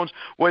answering the phones,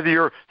 whether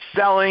you're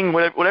selling,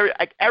 whatever.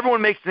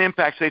 Everyone makes an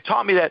impact. So they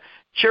taught me that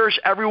cherish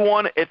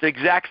everyone at the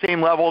exact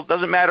same level. It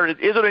doesn't matter.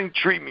 Izzo didn't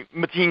treat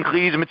Mateen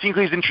Cleese, and Mateen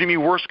Cleese didn't treat me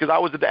worse because I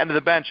was at the end of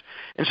the bench.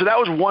 And so that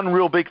was one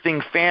real big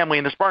thing, family,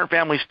 and the Spartan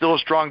family is still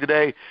as strong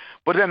today.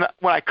 But then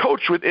when I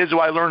coached with Izzo,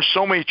 I learned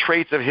so many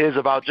traits of his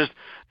about just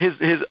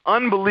his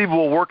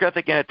unbelievable work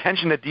ethic and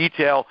attention to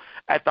detail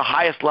at the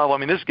highest level. I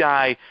mean, this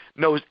guy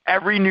knows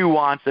every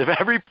nuance of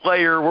every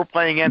player we're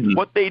playing against,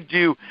 what they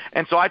do.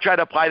 And so I try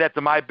to apply that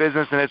to my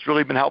business, and it's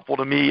really been helpful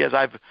to me as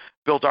I've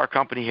built our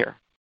company here.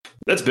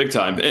 That's big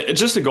time.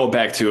 Just to go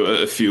back to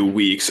a few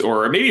weeks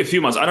or maybe a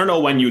few months, I don't know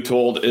when you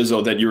told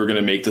Izzo that you were going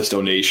to make this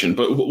donation,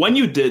 but when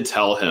you did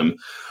tell him,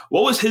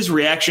 what was his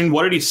reaction?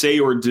 What did he say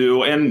or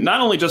do? And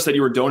not only just that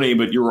you were donating,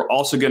 but you were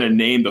also going to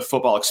name the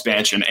football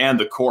expansion and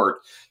the court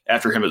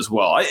after him as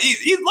well.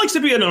 He likes to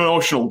be an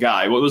emotional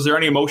guy. Was there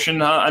any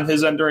emotion on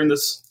his end during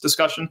this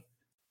discussion?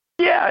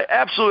 Yeah,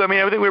 absolutely. I mean,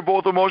 I think we were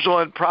both emotional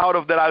and proud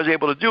of that I was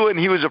able to do it, and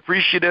he was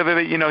appreciative of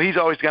it. You know, he's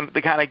always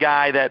the kind of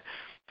guy that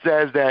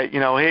says that,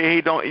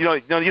 hey, don't, you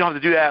don't have to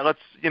do that. Let's,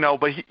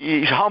 but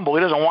he's humble.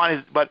 He doesn't want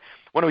his, but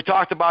when we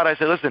talked about it, I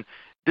said, listen,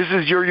 this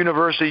is your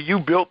university. You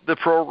built the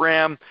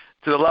program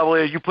to the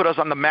level you put us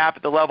on the map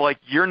at the level, like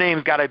your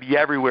name's got to be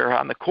everywhere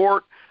on the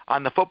court,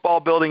 on the football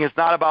building. It's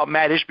not about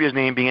Matt Ishbia's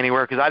name being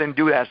anywhere because I didn't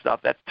do that stuff.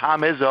 That's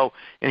Tom Izzo,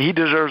 and he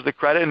deserves the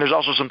credit. And there's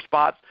also some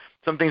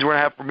things we're going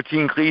to have for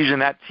Mateen Cleese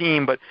and that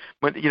team, but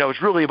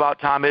it's really about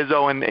Tom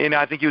Izzo, and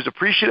I think he was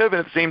appreciative and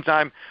at the same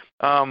time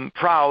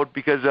proud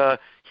because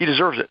he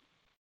deserves it.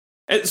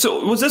 And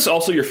so was this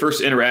also your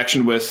first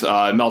interaction with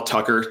Mel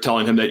Tucker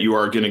telling him that you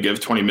are going to give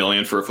 $20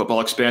 million for a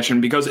football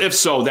expansion? Because if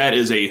so, that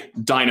is a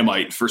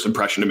dynamite first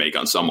impression to make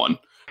on someone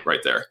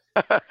right there.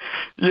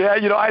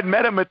 Yeah, I'd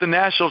met him at the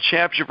National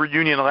Championship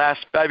Reunion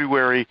last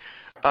February,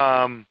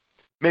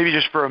 maybe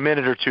just for a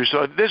minute or two.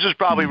 So this is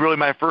probably really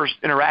my first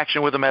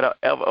interaction with him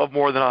of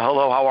more than a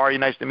hello, how are you,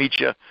 nice to meet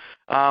you.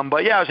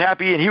 But yeah, I was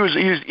happy, and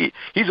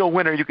he's a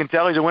winner. You can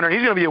tell he's a winner.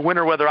 He's going to be a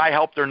winner whether I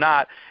helped or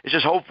not. It's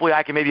just hopefully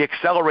I can maybe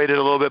accelerate it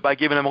a little bit by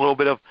giving him a little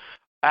bit of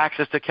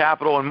access to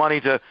capital and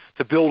money to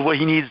build what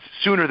he needs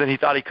sooner than he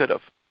thought he could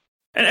have.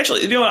 And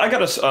actually, I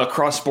got a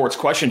cross-sports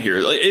question here.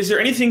 Is there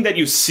anything that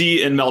you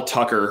see in Mel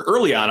Tucker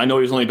early on? I know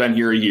he's only been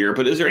here a year,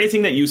 but is there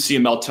anything that you see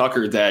in Mel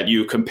Tucker that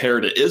you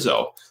compare to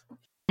Izzo?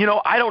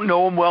 I don't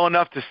know him well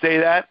enough to say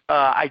that.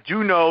 I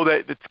do know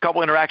that the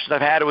couple interactions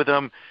I've had with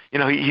him,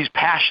 he's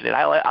passionate.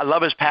 I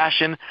love his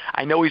passion.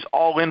 I know he's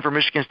all in for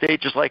Michigan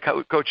State, just like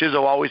Coach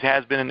Izzo always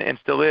has been and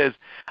still is.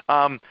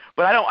 But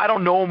I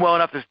don't know him well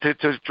enough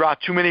to draw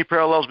too many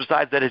parallels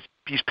besides that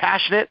he's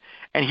passionate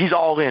and he's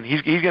all in.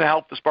 He's going to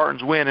help the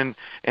Spartans win,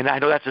 and I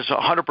know that's just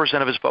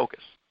 100% of his focus.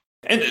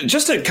 And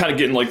just to kind of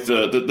get in like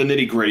the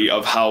nitty gritty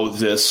of how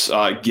this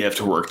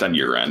gift worked on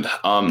your end,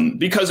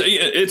 because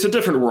it's a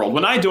different world.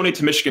 When I donate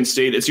to Michigan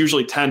State, it's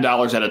usually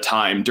 $10 at a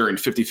time during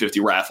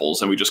 50-50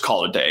 raffles, and we just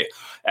call it a day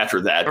after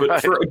that. But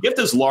for a gift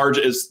as large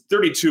as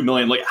 $32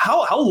 million, like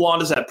how long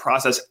does that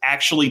process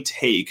actually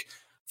take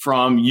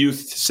from you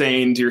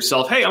saying to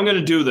yourself, hey, I'm going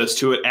to do this,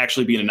 to it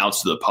actually being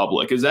announced to the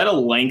public? Is that a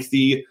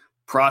lengthy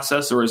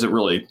process, or is it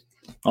really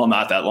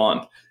not that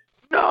long?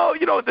 No,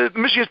 the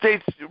Michigan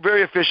State's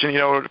very efficient.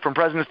 From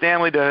President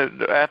Stanley to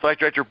Athletic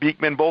Director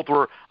Beekman, both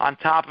were on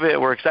top of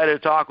it. We're excited to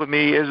talk with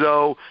me.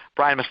 Izzo,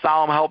 Brian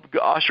Masalam helped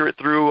usher it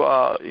through,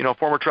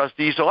 former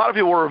trustees. So a lot of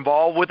people were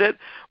involved with it.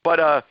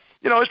 But,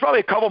 it's probably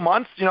a couple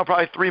months,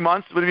 probably 3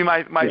 months would be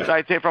my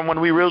I'd say from when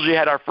we originally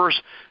had our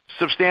first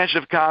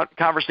substantive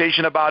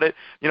conversation about it.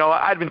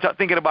 I'd been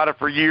thinking about it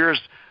for years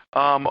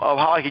of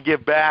how I could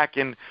give back.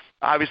 And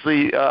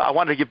obviously I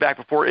wanted to give back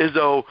before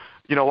Izzo,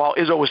 while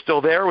Izzo was still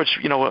there, which,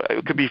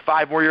 it could be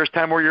 5 more years,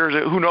 10 more years,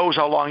 who knows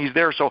how long he's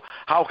there. So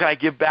how can I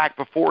give back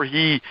before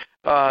he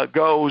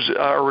goes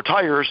or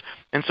retires?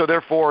 And so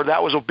therefore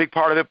that was a big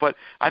part of it. But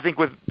I think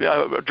with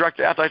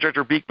Athletic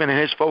Director Beekman and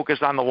his focus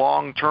on the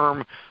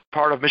long-term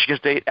part of Michigan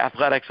State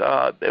athletics,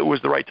 it was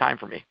the right time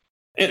for me.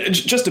 And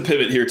just to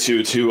pivot here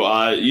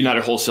to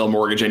United Wholesale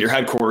Mortgage and your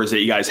headquarters that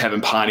you guys have in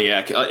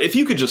Pontiac, if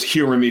you could just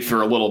humor me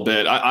for a little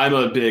bit. I'm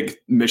a big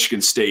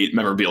Michigan State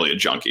memorabilia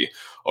junkie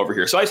over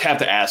here. So I just have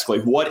to ask,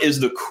 what is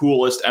the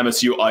coolest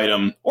MSU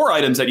item or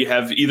items that you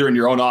have either in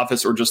your own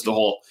office or just the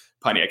whole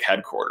Pontiac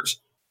headquarters?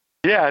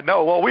 Yeah,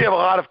 no, well, we have a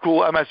lot of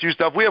cool MSU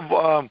stuff. We have,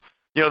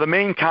 the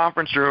main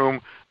conference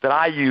room that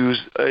I use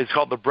is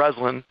called the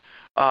Breslin.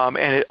 And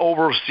it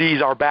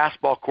oversees our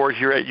basketball court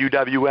here at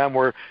UWM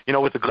where,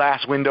 with the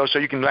glass window, so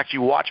you can actually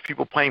watch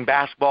people playing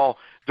basketball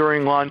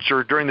during lunch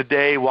or during the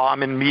day while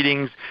I'm in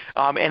meetings.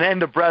 And then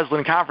the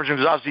Breslin conference room,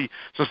 there's obviously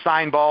some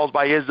signed balls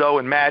by Izzo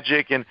and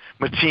Magic and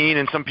Mateen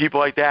and some people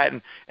like that.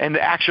 And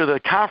actually the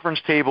conference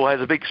table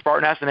has a big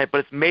Spartan S in it,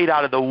 but it's made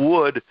out of the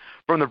wood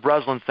from the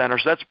Breslin Center.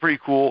 So that's a pretty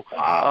cool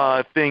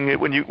thing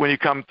when you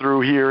come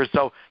through here.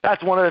 So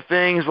that's one of the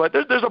things. But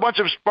there's a bunch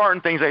of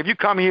Spartan things. Like if you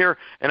come here,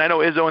 and I know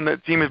Izzo and the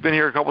team have been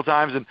here a couple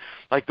times, and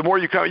like the more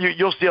you come,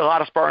 you'll see a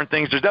lot of Spartan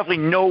things. There's definitely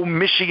no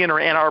Michigan or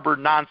Ann Arbor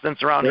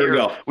nonsense around there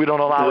here. We don't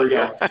allow it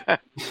here.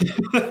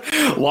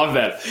 Love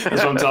that.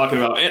 That's what I'm talking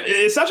about. And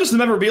it's not just the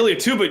memorabilia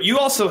too, but you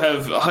also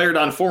have hired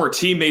on former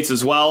teammates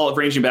as well,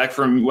 ranging back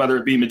from whether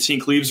it be Mateen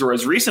Cleaves or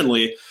as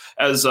recently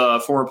as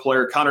former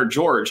player Connor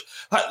George.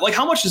 Like,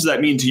 how much does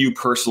that mean to you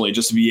personally,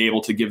 just to be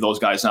able to give those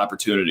guys an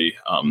opportunity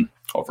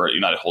over at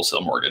United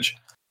Wholesale Mortgage?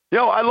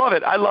 I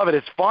love it.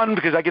 It's fun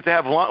because I get to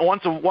have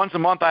once a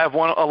month. I have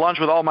a lunch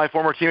with all my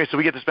former teammates, so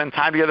we get to spend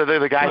time together. They're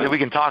the guys that we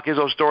can talk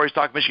Izzo stories,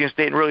 talk Michigan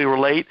State, and really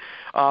relate.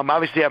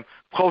 Obviously, I'm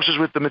closest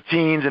with the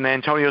Mateens and the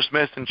Antonio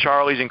Smiths and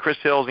Charlies and Chris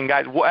Hills and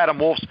guys, Adam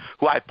Wolfs,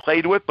 who I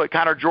played with, but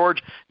Connor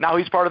George, now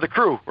he's part of the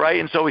crew, right?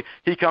 And so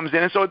he comes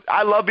in. And so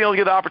I love being able to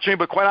get the opportunity,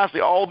 but quite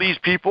honestly, all these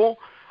people,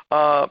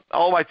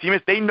 all my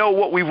teammates, they know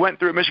what we went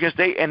through at Michigan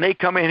State, and they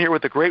come in here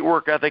with a great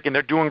work ethic, and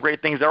they're doing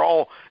great things. They're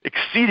all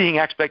exceeding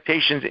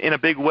expectations in a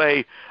big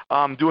way,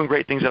 doing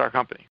great things at our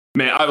company.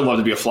 Man, I would love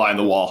to be a fly on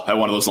the wall at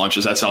one of those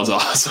lunches. That sounds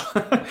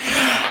awesome.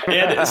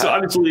 And so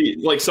obviously,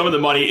 like, some of the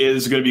money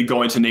is going to be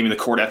going to naming the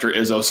court after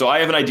Izzo. So I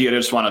have an idea I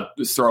just want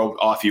to throw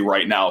off you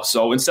right now.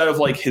 So instead of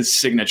like his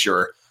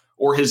signature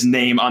or his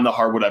name on the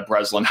hardwood at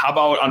Breslin, how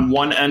about on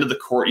one end of the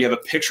court, you have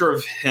a picture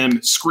of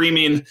him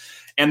screaming,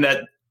 and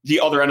that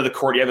the other end of the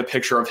court, you have a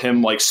picture of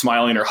him like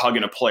smiling or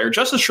hugging a player,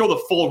 just to show the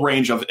full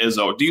range of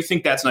Izzo. Do you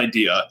think that's an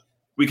idea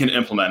we can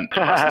implement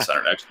at Breslin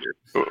Center next year?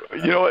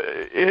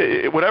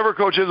 Whatever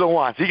Coach Izzo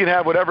wants, he can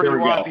have whatever he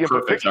wants. He can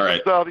put pictures of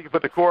himself, he can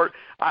put the court.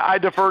 I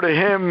defer to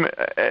him.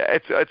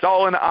 It's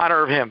all in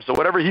honor of him. So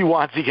whatever he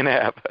wants, he can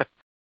have.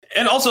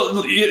 And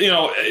also,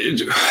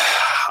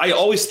 I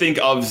always think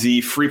of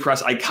the Free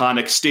Press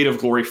iconic State of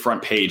Glory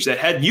front page that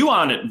had you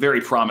on it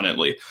very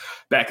prominently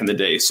back in the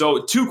day.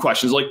 So 2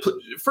 questions. Like,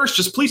 first,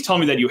 just please tell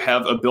me that you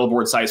have a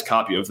billboard-sized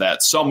copy of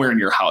that somewhere in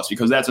your house,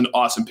 because that's an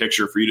awesome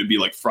picture for you to be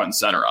like front and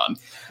center on.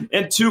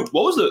 And 2,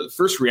 what was the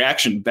first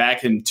reaction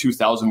back in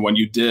 2000 when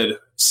you did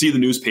see the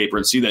newspaper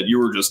and see that you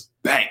were just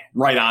bang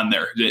right on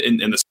there in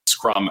the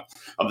scrum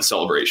of the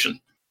celebration?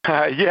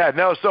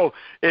 So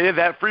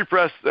that Free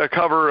Press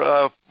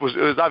cover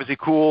was obviously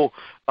cool,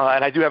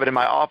 and I do have it in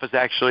my office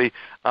actually.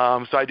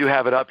 So I do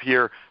have it up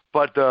here.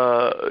 But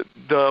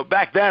the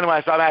back then when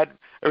I saw that,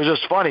 it was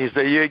just funny. Is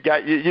that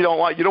you don't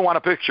want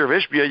a picture of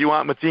Ishbia. You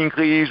want Mateen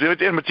Cleaves, and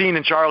Mateen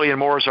and Charlie and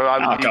Morris are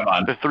obviously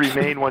the 3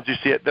 main ones you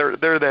see it.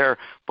 They're there.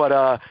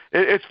 But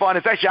it's fun.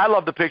 It's actually, I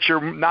love the picture,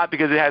 not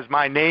because it has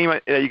my name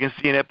you can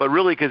see in it, but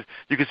really because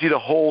you can see the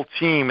whole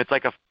team. It's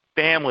like a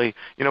family.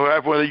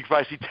 Everyone, you can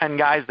probably see 10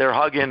 guys there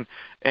hugging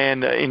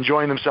and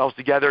enjoying themselves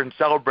together and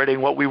celebrating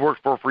what we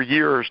worked for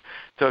years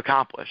to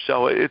accomplish.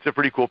 So it's a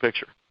pretty cool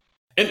picture.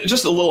 And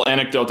just a little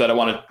anecdote that I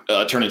want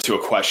to turn into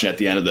a question at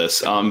the end of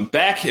this.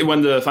 Back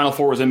when the Final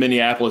Four was in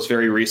Minneapolis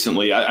very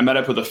recently, I met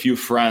up with a few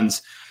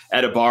friends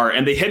at a bar,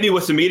 and they hit me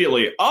with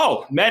immediately,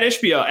 "Oh, Matt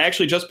Ishbia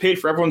actually just paid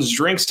for everyone's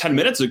drinks 10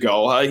 minutes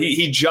ago.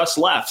 He just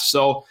left."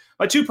 So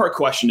my 2-part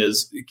question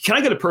is, can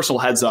I get a personal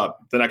heads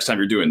up the next time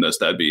you're doing this?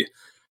 That'd be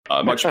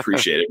much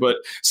appreciated. But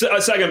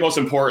second, most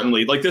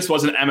importantly, like, this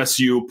was an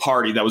MSU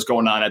party that was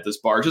going on at this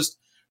bar. Just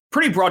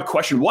pretty broad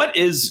question. What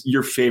is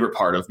your favorite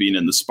part of being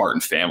in the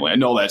Spartan family? I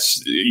know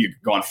you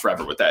could go on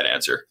forever with that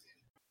answer.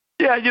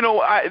 Yeah,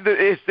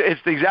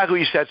 it's exactly what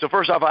you said. So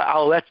first off,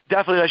 I'll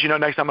definitely let you know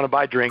next time I'm going to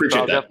buy drinks. So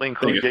I'll definitely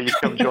include you.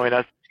 Come join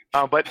us.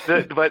 But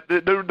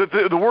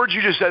the words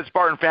you just said,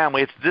 Spartan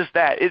family, it's just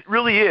that. It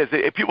really is.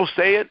 If people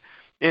say it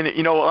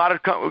in a lot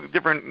of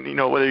different,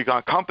 whether you're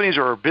on companies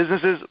or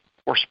businesses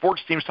or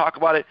sports teams talk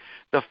about it,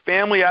 the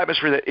family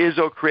atmosphere that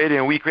Izzo created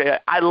and we created,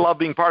 I love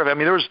being part of it. I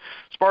mean, there was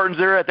Spartans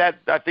there at that.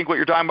 I think what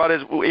you're talking about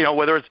is,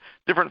 whether it's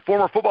different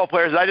former football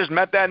players that I just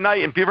met that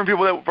night and different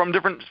people that from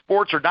different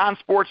sports or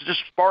non-sports, just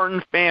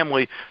Spartan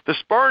family. The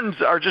Spartans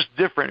are just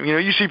different.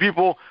 You see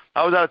people.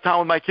 I was out of town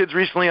with my kids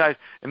recently,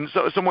 and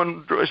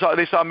someone saw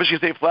a Michigan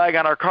State flag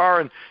on our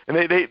car, and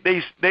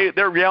they're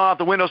yelling out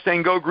the window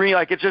saying "Go Green!"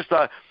 Like, it's just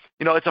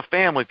it's a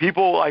family.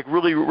 People like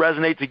really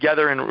resonate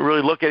together and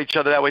really look at each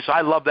other that way. So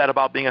I love that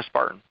about being a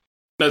Spartan.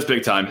 That's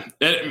big time.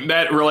 And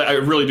Matt, I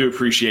really do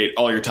appreciate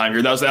all your time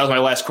here. That was my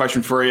last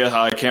question for you.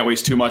 I can't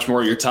waste too much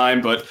more of your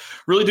time, but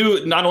really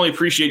do not only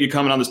appreciate you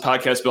coming on this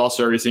podcast, but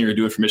also everything you're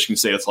doing for Michigan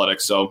State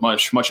Athletics. So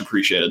much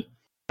appreciated.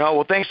 Oh,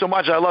 well, thanks so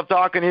much. I love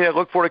talking to you. I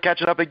look forward to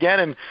catching up again,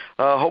 and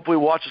hopefully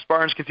watch the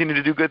Spartans continue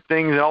to do good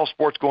things in all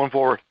sports going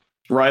forward.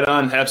 Right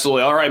on.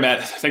 Absolutely. All right,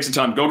 Matt. Thanks a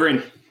ton. Go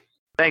Green.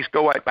 Thanks.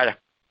 Go White. Bye.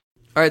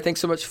 All right,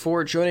 thanks so much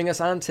for joining us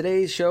on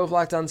today's show of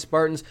Locked On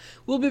Spartans.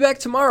 We'll be back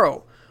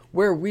tomorrow,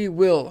 where we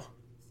will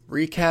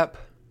recap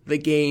the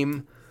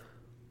game.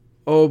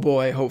 Oh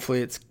boy,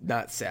 hopefully it's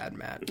not sad,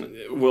 Matt.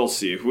 We'll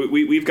see.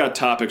 We've got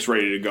topics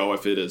ready to go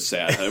if it is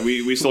sad.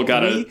 We still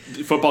got a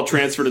football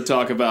transfer to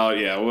talk about.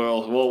 Yeah,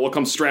 we'll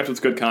come strapped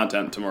with good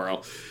content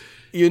tomorrow.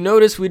 You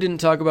notice we didn't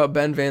talk about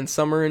Ben Van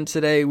Summeren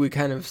today. We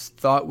kind of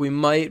thought we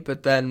might,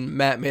 but then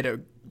Matt made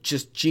a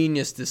just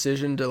genius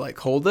decision to like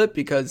hold it,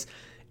 because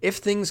if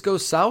things go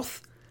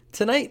south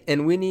tonight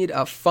and we need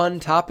a fun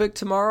topic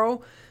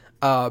tomorrow,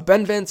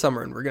 Ben Van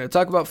Summeren, we're going to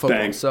talk about football.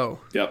 Bang. So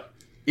Yep.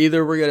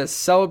 either we're going to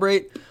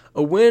celebrate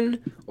a win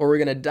or we're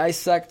going to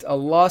dissect a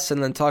loss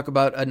and then talk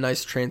about a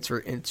nice transfer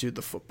into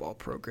the football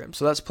program.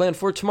 So that's planned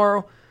for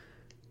tomorrow.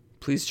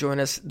 Please join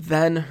us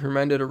then.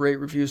 Remember to rate,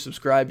 review,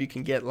 subscribe. You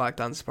can get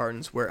Locked On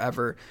Spartans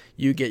wherever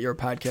you get your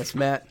podcast.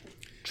 Matt,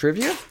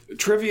 trivia?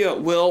 Trivia,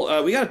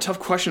 Will, we got a tough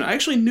question. I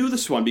actually knew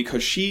this one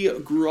because she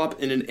grew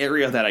up in an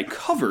area that I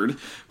covered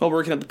while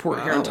working at the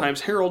Port Huron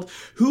Times-Herald.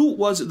 Who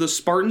was the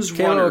Spartans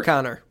runner? Kayla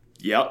O'Connor.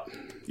 Yep.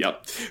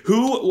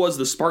 Who was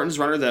the Spartans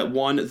runner that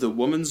won the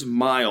women's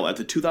mile at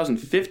the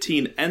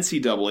 2015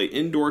 NCAA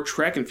Indoor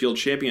Track and Field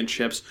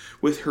Championships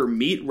with her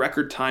meet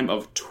record time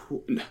of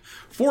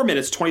 4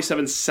 minutes,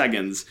 27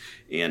 seconds,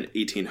 and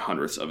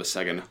 1800ths of a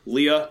second?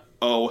 Leah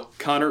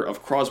O'Connor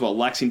of Croswell,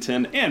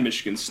 Lexington, and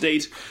Michigan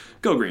State.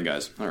 Go Green,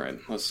 guys. All right,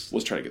 let's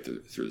try to get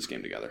through this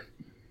game together.